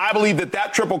 but I believe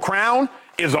that Triple Crown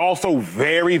is also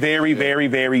very, very, very,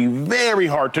 very, very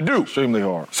hard to do. Extremely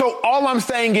hard. So all I'm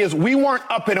saying is we weren't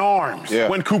up in arms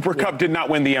when Cooper Kupp did not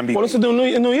win the MVP. Well, it's a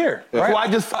new year.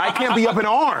 Right? So I can't be up in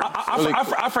arms.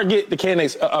 I forget the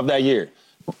candidates of that year.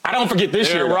 I don't forget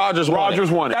this year. Rodgers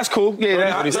won it. That's cool.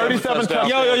 Yeah, 37 touchdowns.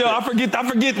 Yo, I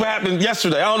forget what happened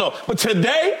yesterday. I don't know. But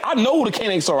today, I know who the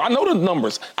candidates are. I know the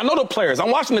numbers. I know the players.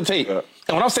 I'm watching the tape. And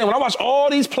when I watch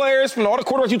all these players from all the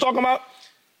quarterbacks you talking about,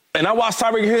 and I watch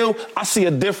Tyreek Hill, I see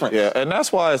a difference. Yeah, and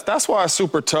that's why it's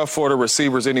super tough for the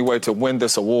receivers anyway to win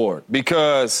this award.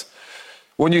 Because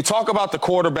when you talk about the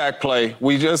quarterback play,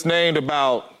 we just named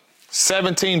about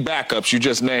 17 backups you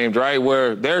just named, right,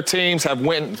 where their teams have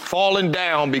fallen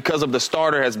down because of the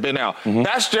starter has been out.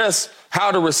 That's just how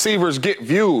the receivers get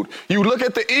viewed. You look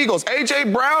at the Eagles.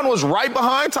 A.J. Brown was right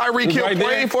behind Tyreek Hill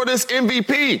playing for this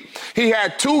MVP. He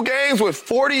had 2 games with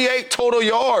 48 total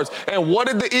yards. And what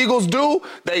did the Eagles do?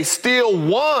 They still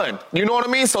won. You know what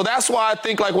I mean? So that's why I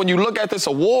think, like, when you look at this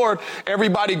award,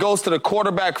 everybody goes to the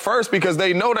quarterback first because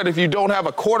they know that if you don't have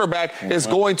a quarterback, it's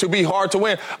going to be hard to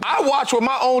win. I watched with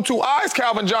my own 2 eyes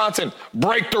Calvin Johnson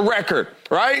break the record.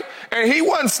 right? And he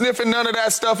wasn't sniffing none of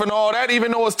that stuff and all that,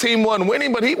 even though his team wasn't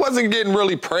winning, but he wasn't getting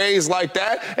really praised like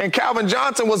that. And Calvin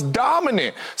Johnson was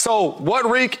dominant. So what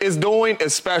Reek is doing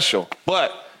is special.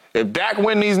 But if Dak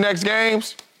win these next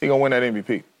games, he going to win that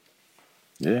MVP.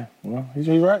 Yeah, well, he's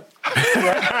right. But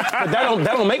that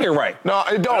don't make it right. No,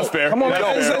 it don't. That's fair. Come on,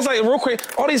 man. It's like, real quick,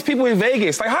 all these people in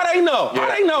Vegas, like, how they know? Yeah.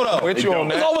 How they know, though? With you on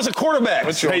that. It's always a quarterback.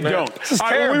 They don't. This is All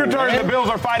right, terrible, when we return, man. the Bills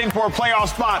are fighting for a playoff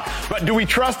spot. But do we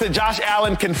trust that Josh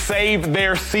Allen can save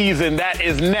their season? That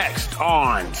is next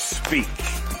on Speak.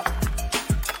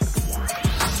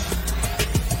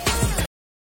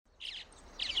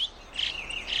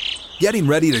 Getting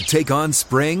ready to take on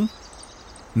spring?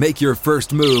 Make your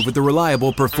first move with the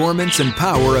reliable performance and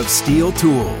power of Steel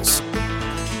tools.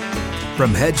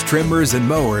 From hedge trimmers and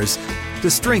mowers to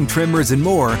string trimmers and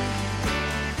more,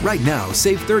 right now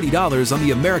save $30 on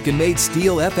the American-made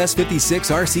Steel FS56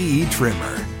 RCE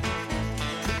trimmer.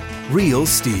 Real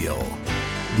Steel.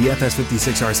 The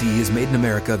FS56 RCE is made in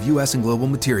America of U.S. and global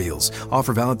materials.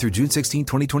 Offer valid through June 16,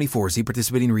 2024. See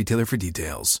participating retailer for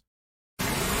details.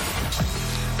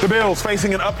 The Bills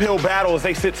facing an uphill battle as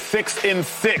they sit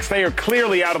 6-6. They are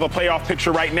clearly out of the playoff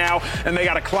picture right now, and they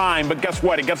got to climb. But guess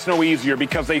what? It gets no easier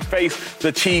because they face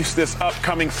the Chiefs this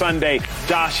upcoming Sunday.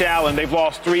 Josh Allen, they've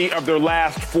lost 3 of their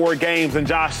last 4 games, and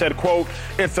Josh said, quote,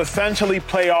 "It's essentially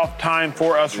playoff time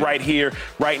for us right here,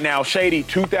 right now." Shady,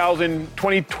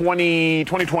 2020,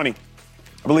 I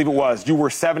believe it was, you were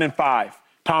 7-5.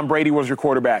 Tom Brady was your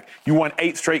quarterback. You won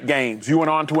 8 straight games. You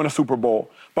went on to win a Super Bowl.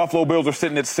 Buffalo Bills are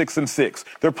sitting at 6-6.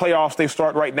 Their playoffs, they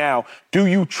start right now. Do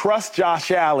you trust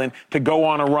Josh Allen to go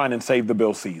on a run and save the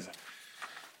Bills season?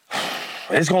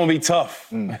 It's going to be tough.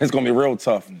 It's going to be real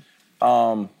tough.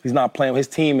 He's not playing. His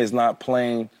team is not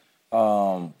playing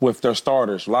with their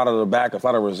starters. A lot of the backups, a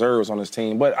lot of reserves on his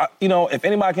team. But, if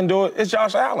anybody can do it, it's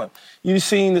Josh Allen. You've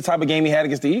seen the type of game he had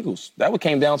against the Eagles. That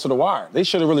came down to the wire. They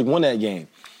should have really won that game.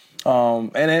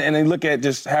 And then look at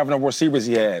just having the receivers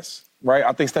he has. Right,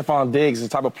 I think Stephon Diggs is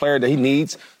the type of player that he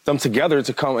needs them together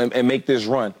to come and make this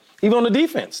run. Even on the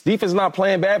defense. Defense is not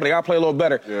playing bad, but they got to play a little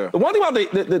better. Yeah. The one thing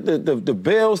about the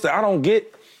Bills that I don't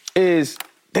get is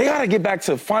they got to get back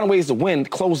to finding ways to win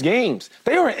close games.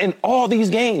 They are in all these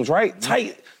games, right? Mm-hmm.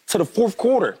 Tight to the fourth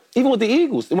quarter. Even with the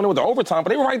Eagles. They went in with the overtime, but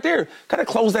they were right there. Got to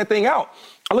close that thing out.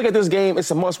 I look at this game,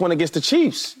 it's a must-win against the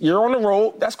Chiefs. You're on the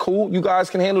road. That's cool. You guys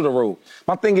can handle the road.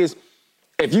 My thing is,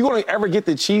 if you're going to ever get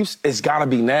the Chiefs, it's got to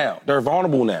be now. They're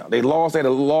vulnerable now. They had a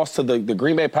loss to the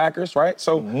Green Bay Packers, right?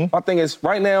 So my thing is,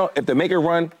 right now, if they make a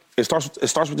run, it starts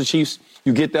with the Chiefs.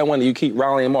 You get that one, and you keep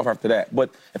rallying them off after that.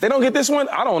 But if they don't get this one,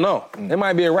 I don't know. It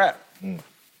might be a wrap.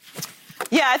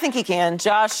 Yeah, I think he can.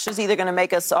 Josh is either going to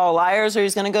make us all liars or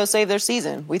he's going to go save their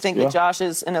season. We think that Josh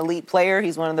is an elite player.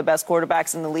 He's one of the best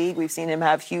quarterbacks in the league. We've seen him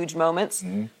have huge moments.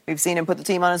 We've seen him put the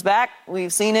team on his back.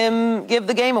 We've seen him give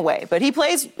the game away. But he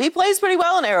plays pretty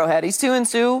well in Arrowhead. He's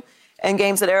 2-2 in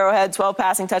games at Arrowhead, 12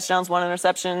 passing touchdowns, 1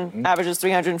 interception, averages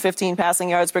 315 passing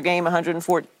yards per game,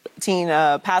 114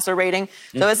 passer rating.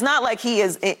 So it's not like he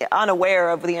is unaware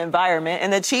of the environment.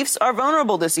 And the Chiefs are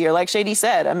vulnerable this year, like Shady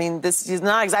said. I mean, he's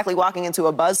not exactly walking into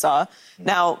a buzzsaw.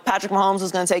 Now, Patrick Mahomes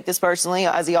is going to take this personally,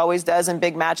 as he always does in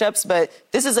big matchups, but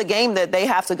this is a game that they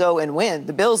have to go and win.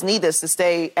 The Bills need this to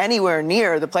stay anywhere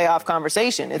near the playoff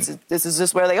conversation. This is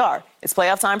just where they are. It's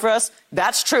playoff time for us.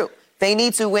 That's true. They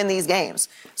need to win these games.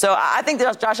 So I think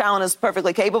that Josh Allen is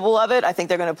perfectly capable of it. I think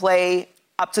they're going to play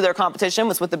up to their competition,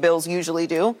 which is what the Bills usually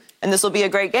do. And this will be a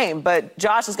great game. But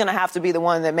Josh is going to have to be the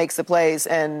one that makes the plays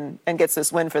and gets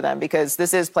this win for them because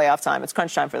this is playoff time. It's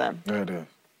crunch time for them. Yeah, it is.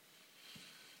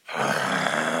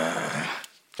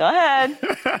 Go ahead.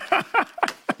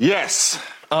 Yes.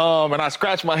 And I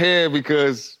scratch my head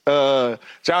because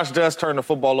Josh does turn the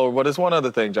football over. But there's one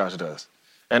other thing Josh does,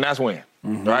 and that's win.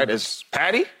 Right? It's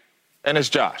Patty and it's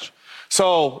Josh.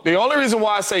 So the only reason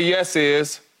why I say yes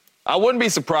is I wouldn't be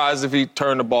surprised if he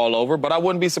turned the ball over, but I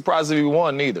wouldn't be surprised if he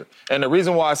won neither. And the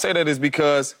reason why I say that is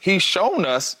because he's shown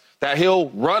us that he'll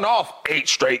run off 8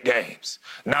 straight games,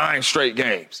 9 straight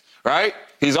games, right?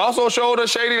 He's also showed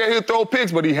us, Shady, that he'll throw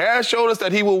picks, but he has showed us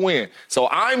that he will win. So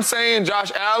I'm saying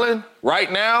Josh Allen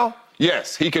right now,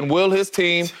 yes, he can will his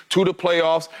team to the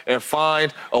playoffs and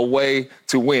find a way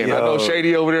to win. I know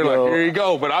Shady over there like, here you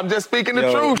go. But I'm just speaking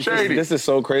the truth, Shady. This is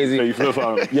so crazy. You feel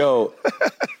something?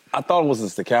 I thought it was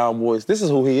just the Cowboys. This is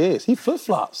who he is. He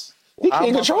flip-flops. He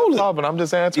can't control it. But I'm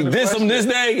just answering He diss him this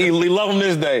day. He love him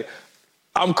this day.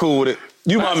 I'm cool with it.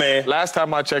 My man. Last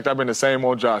time I checked, I've been the same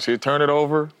old Josh. He'll turn it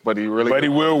over, but he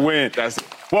will win. That's it.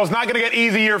 Well, it's not going to get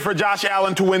easier for Josh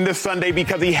Allen to win this Sunday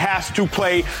because he has to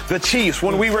play the Chiefs.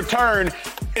 When we return,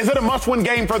 is it a must-win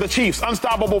game for the Chiefs?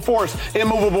 Unstoppable force,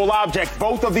 immovable object.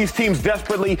 Both of these teams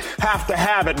desperately have to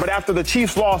have it. But after the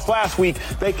Chiefs lost last week,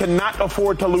 they cannot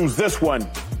afford to lose this one.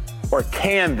 Or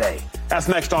can they? That's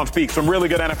next on Speak. Some really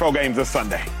good NFL games this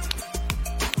Sunday.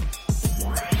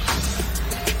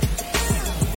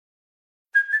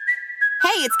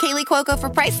 Hey, it's Kaylee Cuoco for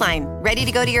Priceline. Ready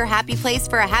to go to your happy place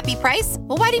for a happy price?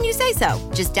 Well, why didn't you say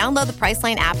so? Just download the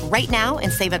Priceline app right now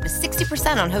and save up to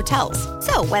 60% on hotels.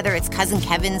 So whether it's Cousin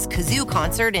Kevin's Kazoo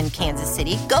Concert in Kansas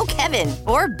City, go Kevin,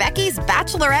 or Becky's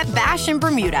Bachelorette Bash in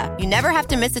Bermuda, you never have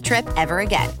to miss a trip ever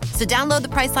again. So download the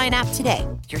Priceline app today.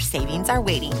 Your savings are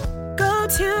waiting. Go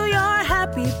to your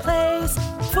happy place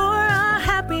for a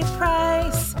happy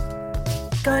price.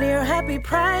 Go to your happy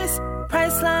price,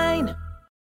 Priceline.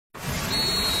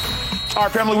 All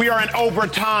right, family, we are in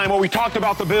overtime. Well, we talked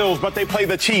about the Bills, but they play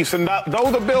the Chiefs. And though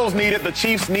the Bills need it, the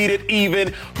Chiefs need it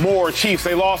even more. Chiefs,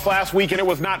 they lost last week, and it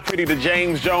was not pretty to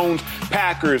James Jones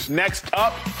Packers. Next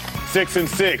up,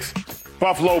 6-6.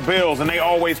 Buffalo Bills, and they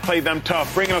always play them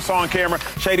tough. Bringing us on camera,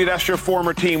 Shady, that's your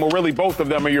former team. Well, really, both of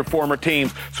them are your former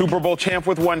teams. Super Bowl champ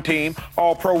with one team,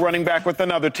 all-pro running back with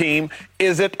another team.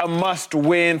 Is it a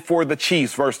must-win for the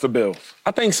Chiefs versus the Bills?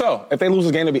 I think so. If they lose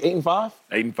the game, they'll be 8-5.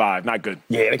 8-5, not good.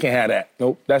 Yeah, they can't have that.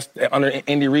 Nope. That's under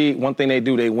Andy Reid. One thing they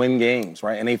do, they win games,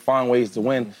 right? And they find ways to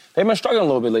win. They've been struggling a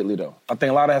little bit lately, though. I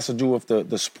think a lot of it has to do with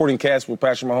the supporting cast with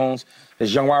Patrick Mahomes.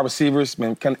 His young wide receivers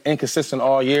been kind of inconsistent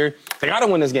all year. They got to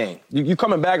win this game. You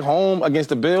coming back home against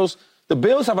the Bills. The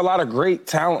Bills have a lot of great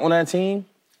talent on that team.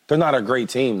 They're not a great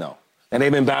team, though. And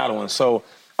they've been battling. So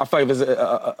I feel like if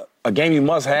it's a game you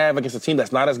must have against a team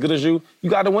that's not as good as you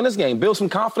got to win this game. Build some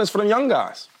confidence for them young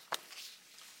guys.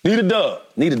 Need a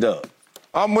dub.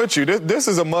 I'm with you. This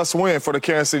is a must-win for the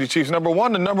Kansas City Chiefs. Number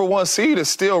one, the number one seed is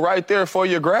still right there for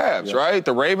your grabs, right?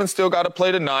 The Ravens still got to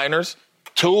play the Niners.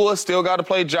 Tua still got to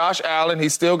play Josh Allen. He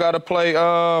still got to play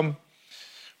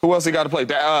who else he got to play?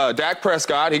 Dak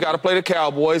Prescott. He got to play the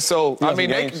Cowboys. So, I mean,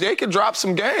 they could drop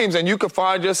some games, and you could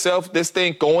find yourself this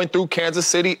thing going through Kansas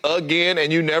City again,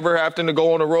 and you never having to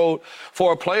go on the road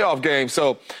for a playoff game.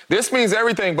 So this means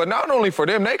everything, but not only for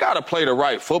them, they got to play the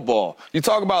right football. You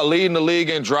talk about leading the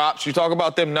league in drops. You talk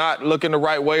about them not looking the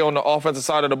right way on the offensive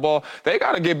side of the ball. They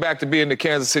got to get back to being the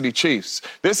Kansas City Chiefs.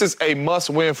 This is a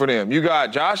must-win for them. You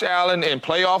got Josh Allen in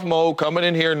playoff mode coming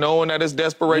in here knowing that it's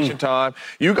desperation time.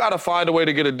 You got to find a way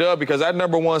to get a dub because that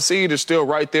number one seed is still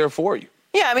right there for you.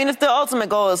 Yeah, I mean, if the ultimate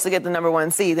goal is to get the number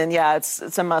one seed, then yeah,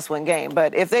 it's a must-win game.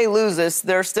 But if they lose this,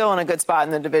 they're still in a good spot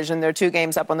in the division. They're 2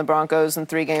 games up on the Broncos and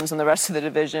 3 games on the rest of the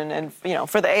division. And, you know,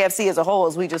 for the AFC as a whole,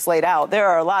 as we just laid out, there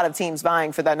are a lot of teams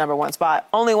vying for that number one spot.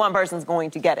 Only one person's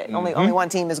going to get it. Only one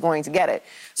team is going to get it.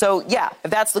 So, yeah,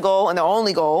 if that's the goal and the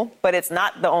only goal, but it's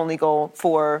not the only goal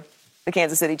for the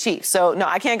Kansas City Chiefs. So, no,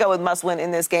 I can't go with must-win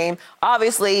in this game.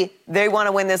 Obviously, they want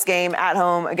to win this game at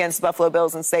home against the Buffalo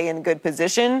Bills and stay in good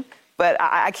position. But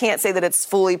I can't say that it's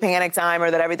fully panic time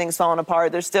or that everything's falling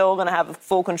apart. They're still going to have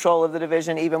full control of the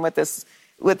division, even with this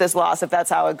loss, if that's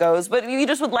how it goes. But you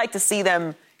just would like to see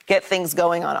them get things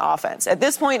going on offense. At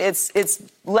this point, it's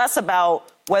less about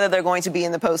whether they're going to be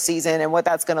in the postseason and what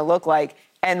that's going to look like,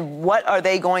 and what are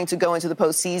they going to go into the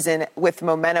postseason with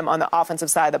momentum on the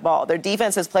offensive side of the ball. Their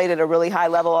defense has played at a really high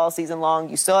level all season long.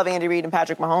 You still have Andy Reid and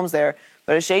Patrick Mahomes there.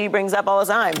 But as Shady brings up all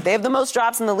the time, they have the most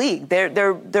drops in the league.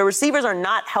 Their receivers are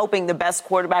not helping the best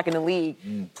quarterback in the league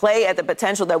play at the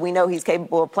potential that we know he's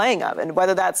capable of playing of. And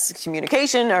whether that's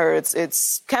communication or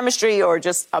it's chemistry or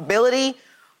just ability,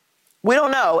 we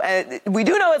don't know. We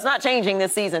do know it's not changing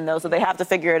this season, though, so they have to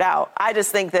figure it out. I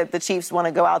just think that the Chiefs want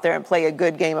to go out there and play a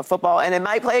good game of football. And it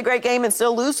might play a great game and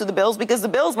still lose to the Bills because the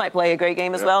Bills might play a great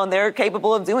game as well, and they're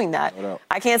capable of doing that.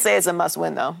 I can't say it's a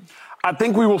must-win, though. I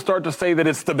think we will start to say that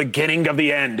it's the beginning of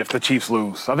the end if the Chiefs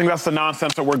lose. I think that's the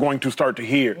nonsense that we're going to start to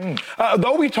hear.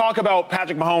 Though we talk about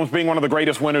Patrick Mahomes being one of the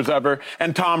greatest winners ever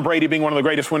and Tom Brady being one of the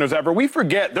greatest winners ever, we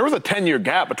forget there was a 10-year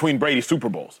gap between Brady's Super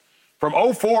Bowls. From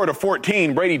 2004 to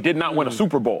 2014, Brady did not win a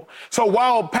Super Bowl. So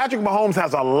while Patrick Mahomes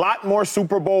has a lot more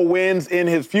Super Bowl wins in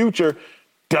his future,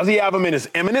 does he have them in his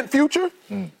imminent future?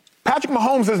 Patrick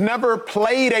Mahomes has never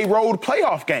played a road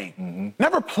playoff game.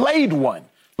 Never played one,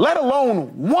 let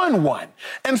alone won one.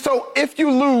 And so if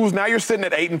you lose, now you're sitting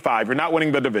at 8-5. You're not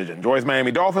winning the division. Joy's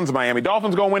Miami Dolphins going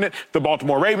to win it. The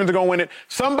Baltimore Ravens are going to win it.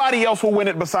 Somebody else will win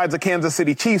it besides the Kansas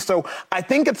City Chiefs. So I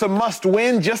think it's a must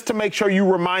win just to make sure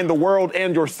you remind the world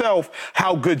and yourself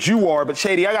how good you are. But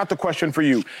Shady, I got the question for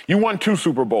you. You won 2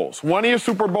 Super Bowls. One of your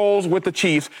Super Bowls with the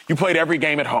Chiefs, you played every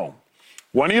game at home.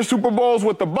 One of your Super Bowls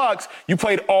with the Bucs, you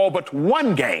played all but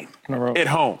one game at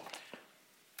home.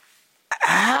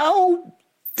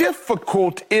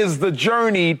 difficult is the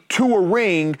journey to a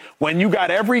ring when you got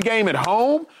every game at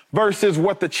home versus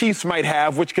what the Chiefs might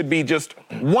have, which could be just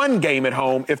one game at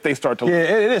home if they start to lose?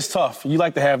 Yeah, it is tough. You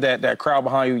like to have that crowd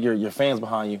behind you, your fans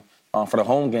behind you for the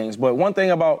home games. But one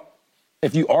thing about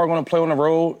if you are going to play on the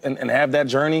road and have that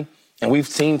journey, and we've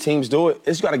seen teams do it,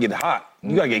 it's got to get hot.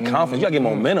 You got to get confidence. You got to get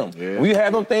momentum. Yeah. When you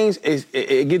have those things,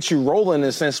 it gets you rolling in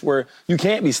a sense where you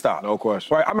can't be stopped. No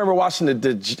question. Right? I remember watching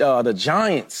the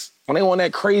Giants when they won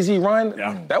that crazy run.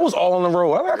 Yeah. That was all on the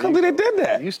road. I can't believe they did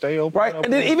that. You stay open. Right?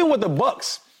 And then even with the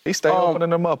Bucs. He stayed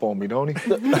opening them up on me, don't he?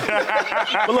 But look,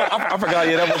 I forgot.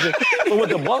 Yeah, that was it. But with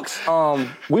the Bucs,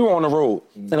 we were on the road,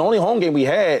 and the only home game we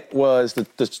had was the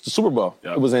Super Bowl.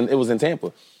 Yep. It was in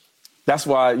Tampa. That's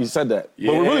why you said that.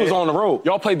 Yeah. But we really was on the road.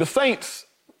 Y'all played the Saints.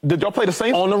 Did y'all play the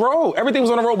Saints? On the road. Everything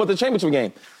was on the road but the championship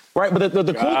game. Right? But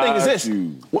the cool thing is this.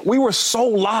 We were so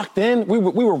locked in. We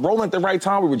were rolling at the right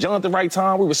time. We were gelling at the right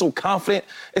time. We were so confident.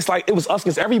 It's like it was us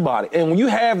against everybody. And when you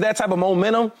have that type of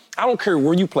momentum, I don't care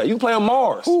where you play. You play on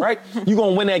Mars, right? You're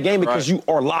going to win that game because you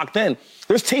are locked in.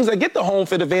 There's teams that get the home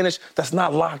field advantage that's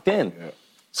not locked in. Yeah.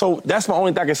 So that's my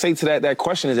only thing I can say to that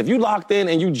question is if you locked in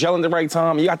and you gelling at the right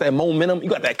time, you got that momentum, you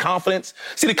got that confidence.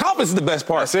 See, the confidence is the best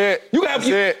part. That's it. You have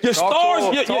your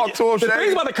stars. Talk to him, the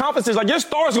thing about the confidence is like your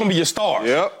stars going to be your stars.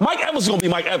 Yep. Mike Evans is going to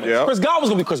be Mike Evans. Yep. Chris Godwin's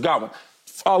going to be Chris Godwin.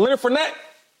 Leonard Fournette,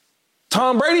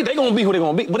 Tom Brady, they're going to be who they're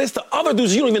going to be. But it's the other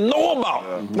dudes you don't even know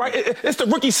about, right? It's the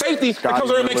rookie safety that comes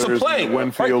there and makes a play.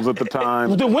 Winfields at the time.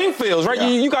 The Winfields, right? Yeah.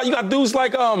 You got dudes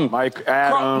like Mike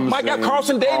Adams.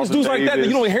 Carlson Davis, dudes like that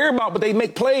you don't even hear about, but they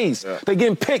make plays. Yeah. They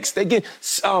get picks. They get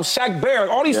Shaq Barrett.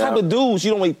 All these type of dudes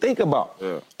you don't really think about.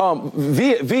 Yeah.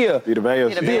 Vita Vea.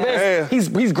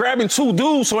 He's grabbing two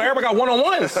dudes, so everybody got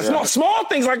one-on-ones. Small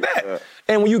things like that. Yeah.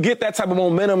 And when you get that type of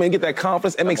momentum and get that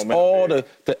confidence, it makes all the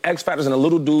X factors and the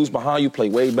little dudes behind you play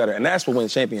way better. And that's what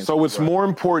wins championships. So it's more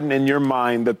important in your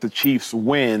mind that the Chiefs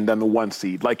win than the 1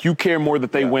 seed. Like, you care more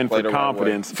that they win for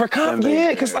confidence. For confidence,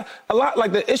 yeah, because a lot,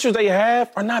 like the issues they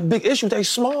have are not big issues. They're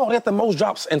small. They have the most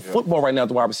drops in football right now at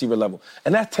the wide receiver level.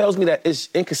 And that tells me that it's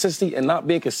inconsistency and not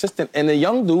being consistent. And the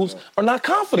young dudes are not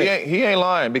confident. He ain't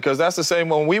lying, because that's the same.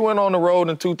 When we went on the road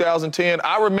in 2010,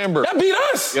 I remember. That beat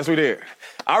us. Yes, we did.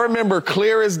 I remember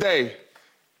clear as day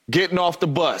getting off the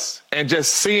bus and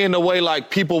just seeing the way like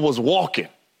people was walking.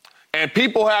 And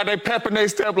people had their pep in their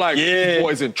step like, these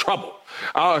boys in trouble.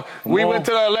 We went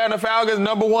to the Atlanta Falcons,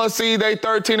 number 1 seed, they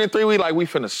 13-3. We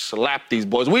finna slap these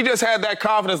boys. We just had that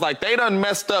confidence, like they done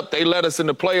messed up. They let us in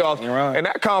the playoffs. Right. And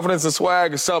that confidence and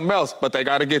swag is something else, but they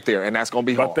got to get there, and that's going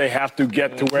to be hard. But they have to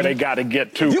get to where they got to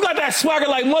get to. You got that swagger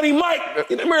like Money Mike.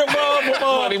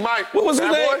 Money Mike. What was his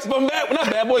name?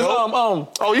 Not Bad Boys.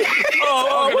 Oh, yeah.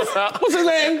 What's his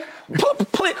name?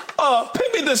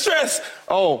 Pimp Me Distress.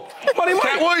 Oh, Money Mike.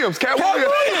 Cat Williams. That's Friday,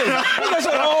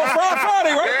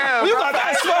 right? Yeah, You got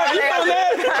that swag. You know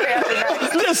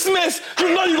that. Lil Smith,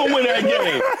 you know you're going to win that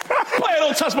game. Play it,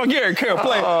 don't touch my Gary Carroll.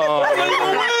 Play it. You know you're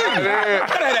going to win.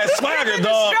 Gotta have that swagger,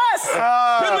 dog.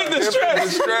 Pimp Me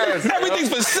Distress. Everything's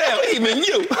for sale, even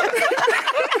you.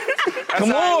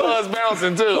 Come on. Us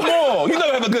bouncing, too. Come on. You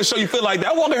never have a good show. You feel like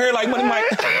that. I walk in here like Money Mike.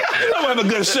 You never have a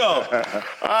good show.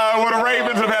 Well, the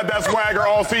Ravens have had that swagger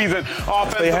all season.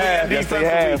 Offensively and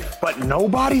defensively. But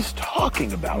nobody's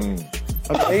talking about it.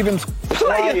 Are the Ravens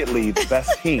quietly the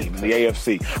best team in the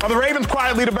AFC? Are the Ravens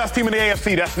quietly the best team in the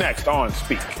AFC? That's next on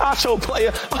Speak. I show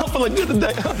player. I'm feeling good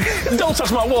today. Don't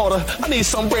touch my water. I need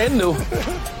something brand new.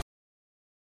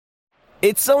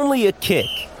 It's only a kick.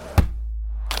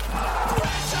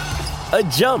 A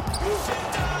jump.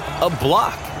 A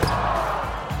block.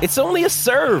 It's only a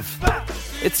serve.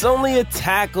 It's only a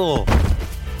tackle.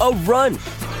 A run.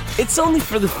 It's only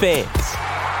for the fans.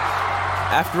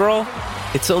 After all,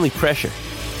 it's only pressure.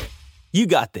 You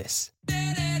got this.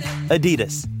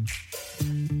 Adidas.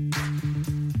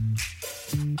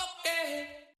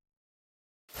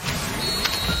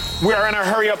 We are in a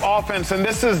hurry-up offense, and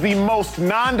this is the most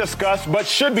non-discussed, but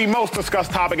should be most discussed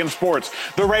topic in sports.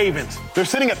 The Ravens. They're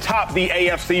sitting atop the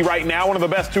AFC right now, one of the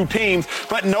best 2 teams,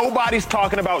 but nobody's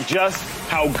talking about just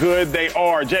how good they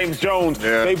are. James Jones,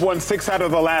 they've won 6 out of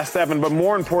the last 7, but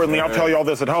more importantly, I'll tell you all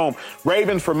this at home.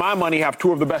 Ravens, for my money, have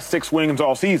 2 of the best 6 wins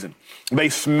all season. They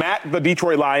smacked the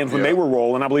Detroit Lions when they were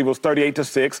rolling. I believe it was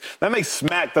 38-6. Then they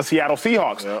smacked the Seattle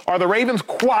Seahawks. Are the Ravens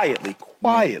quietly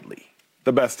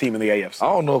the best team in the AFC?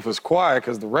 I don't know if it's quiet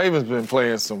because the Ravens been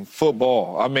playing some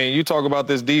football. I mean, you talk about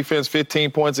this defense, 15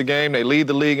 points a game. They lead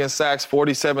the league in sacks,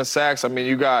 47 sacks. I mean,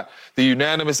 you got the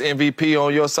unanimous MVP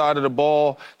on your side of the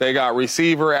ball. They got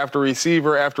receiver after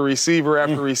receiver after receiver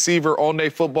after receiver on their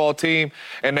football team,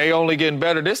 and they only getting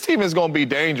better. This team is going to be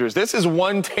dangerous. This is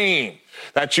one team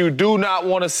that you do not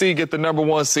want to see get the number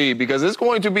 1 seed because it's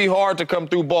going to be hard to come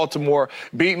through Baltimore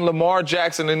beating Lamar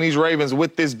Jackson and these Ravens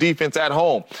with this defense at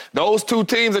home. Those 2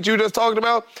 teams that you just talked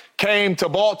about came to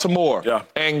Baltimore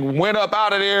and went up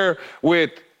out of there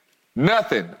with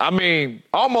nothing. I mean,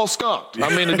 almost skunked.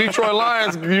 I mean, the Detroit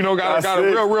Lions, got a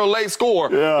real late score,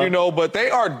 but they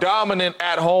are dominant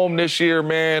at home this year,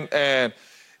 man, and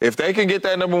if they can get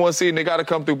that number 1 seed and they got to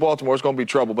come through Baltimore, it's going to be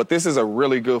trouble. But this is a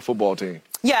really good football team.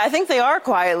 Yeah, I think they are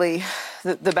quietly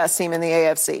the best team in the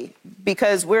AFC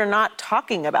because we're not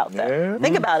talking about them. Yeah.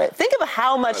 Think about it. Think of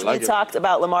how much we talked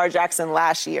about Lamar Jackson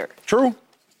last year. True.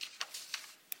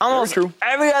 Almost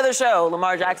every other show,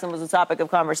 Lamar Jackson was the topic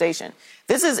of conversation.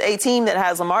 This is a team that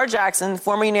has Lamar Jackson,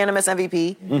 former unanimous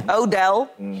MVP, Odell,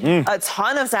 a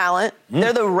ton of talent.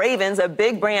 They're the Ravens, a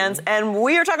big brands, and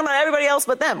we are talking about everybody else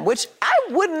but them, which I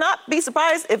would not be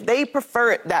surprised if they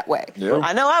prefer it that way. Yep.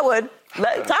 I know I would. Talk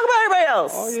about everybody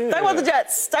else. Talk about the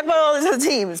Jets. Talk about all these other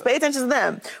teams. Pay attention to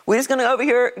them. We're just going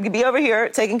to be over here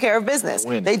taking care of business.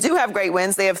 They do have great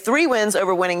wins. They have 3 wins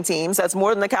over winning teams. That's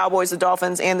more than the Cowboys, the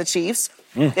Dolphins, and the Chiefs.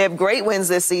 They have great wins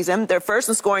this season. They're first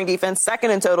in scoring defense,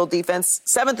 second in total defense,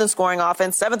 7th in scoring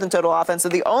offense, 7th in total offense. So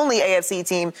the only AFC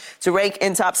team to rank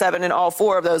in top 7 in all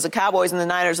 4 of those. The Cowboys and the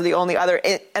Niners are the only other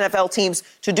NFL teams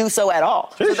to do so at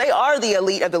all. So they are the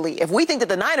elite of the elite. If we think that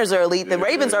the Niners are elite, the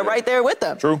Ravens are right there with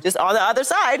them. True. Just on the other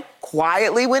side,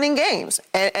 quietly winning games.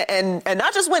 And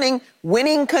not just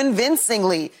winning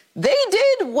convincingly. They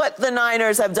did what the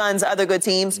Niners have done to other good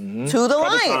teams to the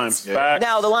Lions.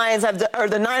 Now,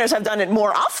 the Niners have done it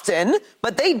more often,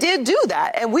 but they did do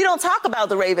that. And we don't talk about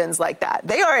the Ravens like that.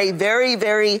 They are a very,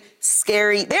 very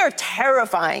scary, they are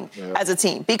terrifying as a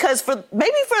team because for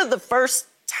the first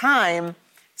time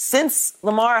since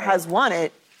Lamar has won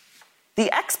it,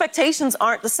 the expectations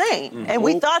aren't the same. And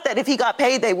we thought that if he got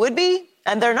paid, they would be,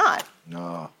 and they're not.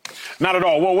 No. Not at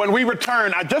all. Well, when we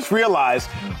return, I just realized,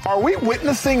 are we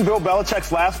witnessing Bill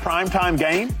Belichick's last primetime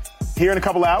game here in a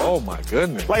couple hours? Oh, my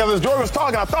goodness. Like as Jordan was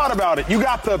talking, I thought about it. You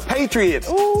got the Patriots,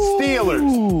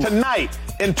 Steelers tonight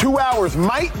in 2 hours.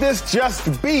 Might this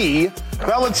just be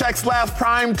Belichick's last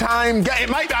primetime game? It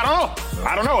might.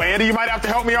 I don't know. Andy, you might have to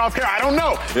help me off here. I don't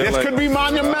know. This could be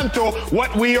monumental,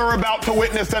 what we are about to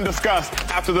witness and discuss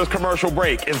after this commercial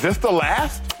break. Is this the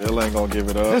last? Bill ain't going to give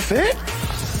it up. Is this it?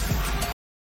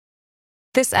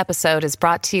 This episode is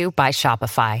brought to you by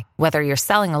Shopify. Whether you're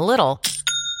selling a little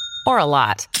or a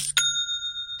lot,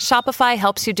 Shopify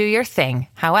helps you do your thing,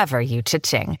 however you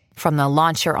cha-ching. From the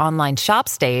launch your online shop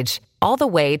stage, all the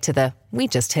way to the we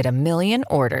just hit 1 million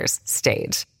orders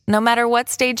stage. No matter what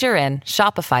stage you're in,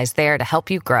 Shopify's there to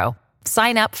help you grow.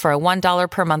 Sign up for a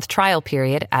 $1 per month trial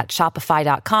period at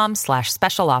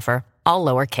shopify.com/special offer, all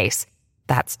lowercase.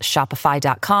 That's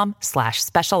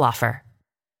shopify.com/special offer.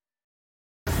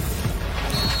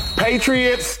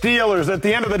 Patriots, Steelers. At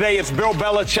the end of the day, it's Bill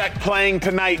Belichick playing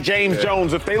tonight. James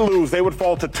Jones, if they lose, they would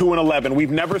fall to 2-11. We've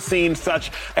never seen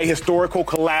such a historical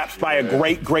collapse by a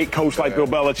great, great coach like Bill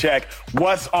Belichick.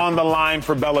 What's on the line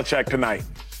for Belichick tonight?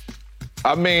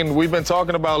 I mean, we've been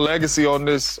talking about legacy on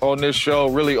this show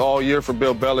really all year for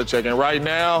Bill Belichick, and right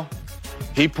now,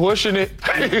 he pushing it.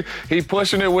 He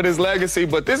pushing it with his legacy,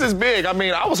 but this is big. I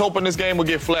mean, I was hoping this game would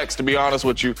get flexed, to be honest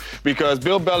with you, because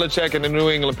Bill Belichick and the New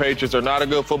England Patriots are not a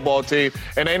good football team,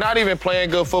 and they're not even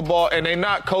playing good football, and they're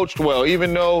not coached well,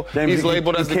 even though he's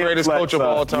labeled as the greatest coach of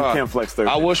all time. You can't flex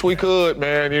Thursday. I wish we could,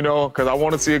 man, because I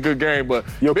want to see a good game, but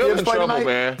Bill's in trouble, tonight?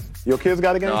 Man. Your kids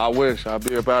got a game? No, I wish. I'd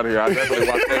be up out of here. I definitely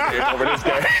watch that game over this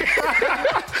game.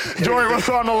 Joy, what's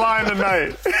on the line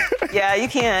tonight? Yeah, you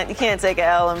can't take an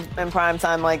L in prime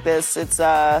time like this. It's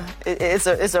a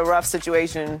rough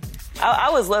situation.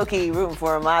 I was low-key rooting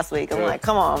for him last week. I'm like,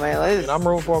 come on, man. I'm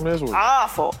rooting for him this week.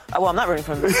 Awful. Well, I'm not rooting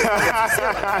for him this week.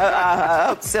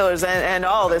 Steelers and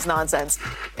all this nonsense.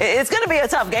 It's going to be a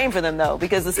tough game for them, though,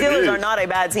 because the Steelers are not a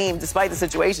bad team despite the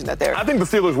situation that they're in. I think the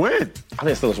Steelers win. I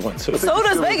think the Steelers win, too. So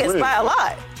does Vegas by a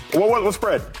lot. What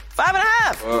spread? 5.5.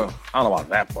 I don't know about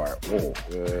that part. Whoa.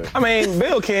 Yeah. I mean,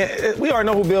 Bill can't. We already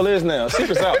know who Bill is now.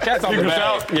 Secret's out. Cat's out the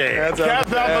bag. Yeah. Cat's out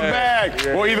the bag.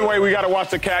 Yeah. Well, either way, we got to watch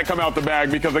the cat come out the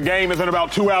bag because the game is in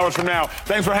about 2 hours from now.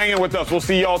 Thanks for hanging with us. We'll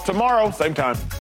see y'all tomorrow, same time.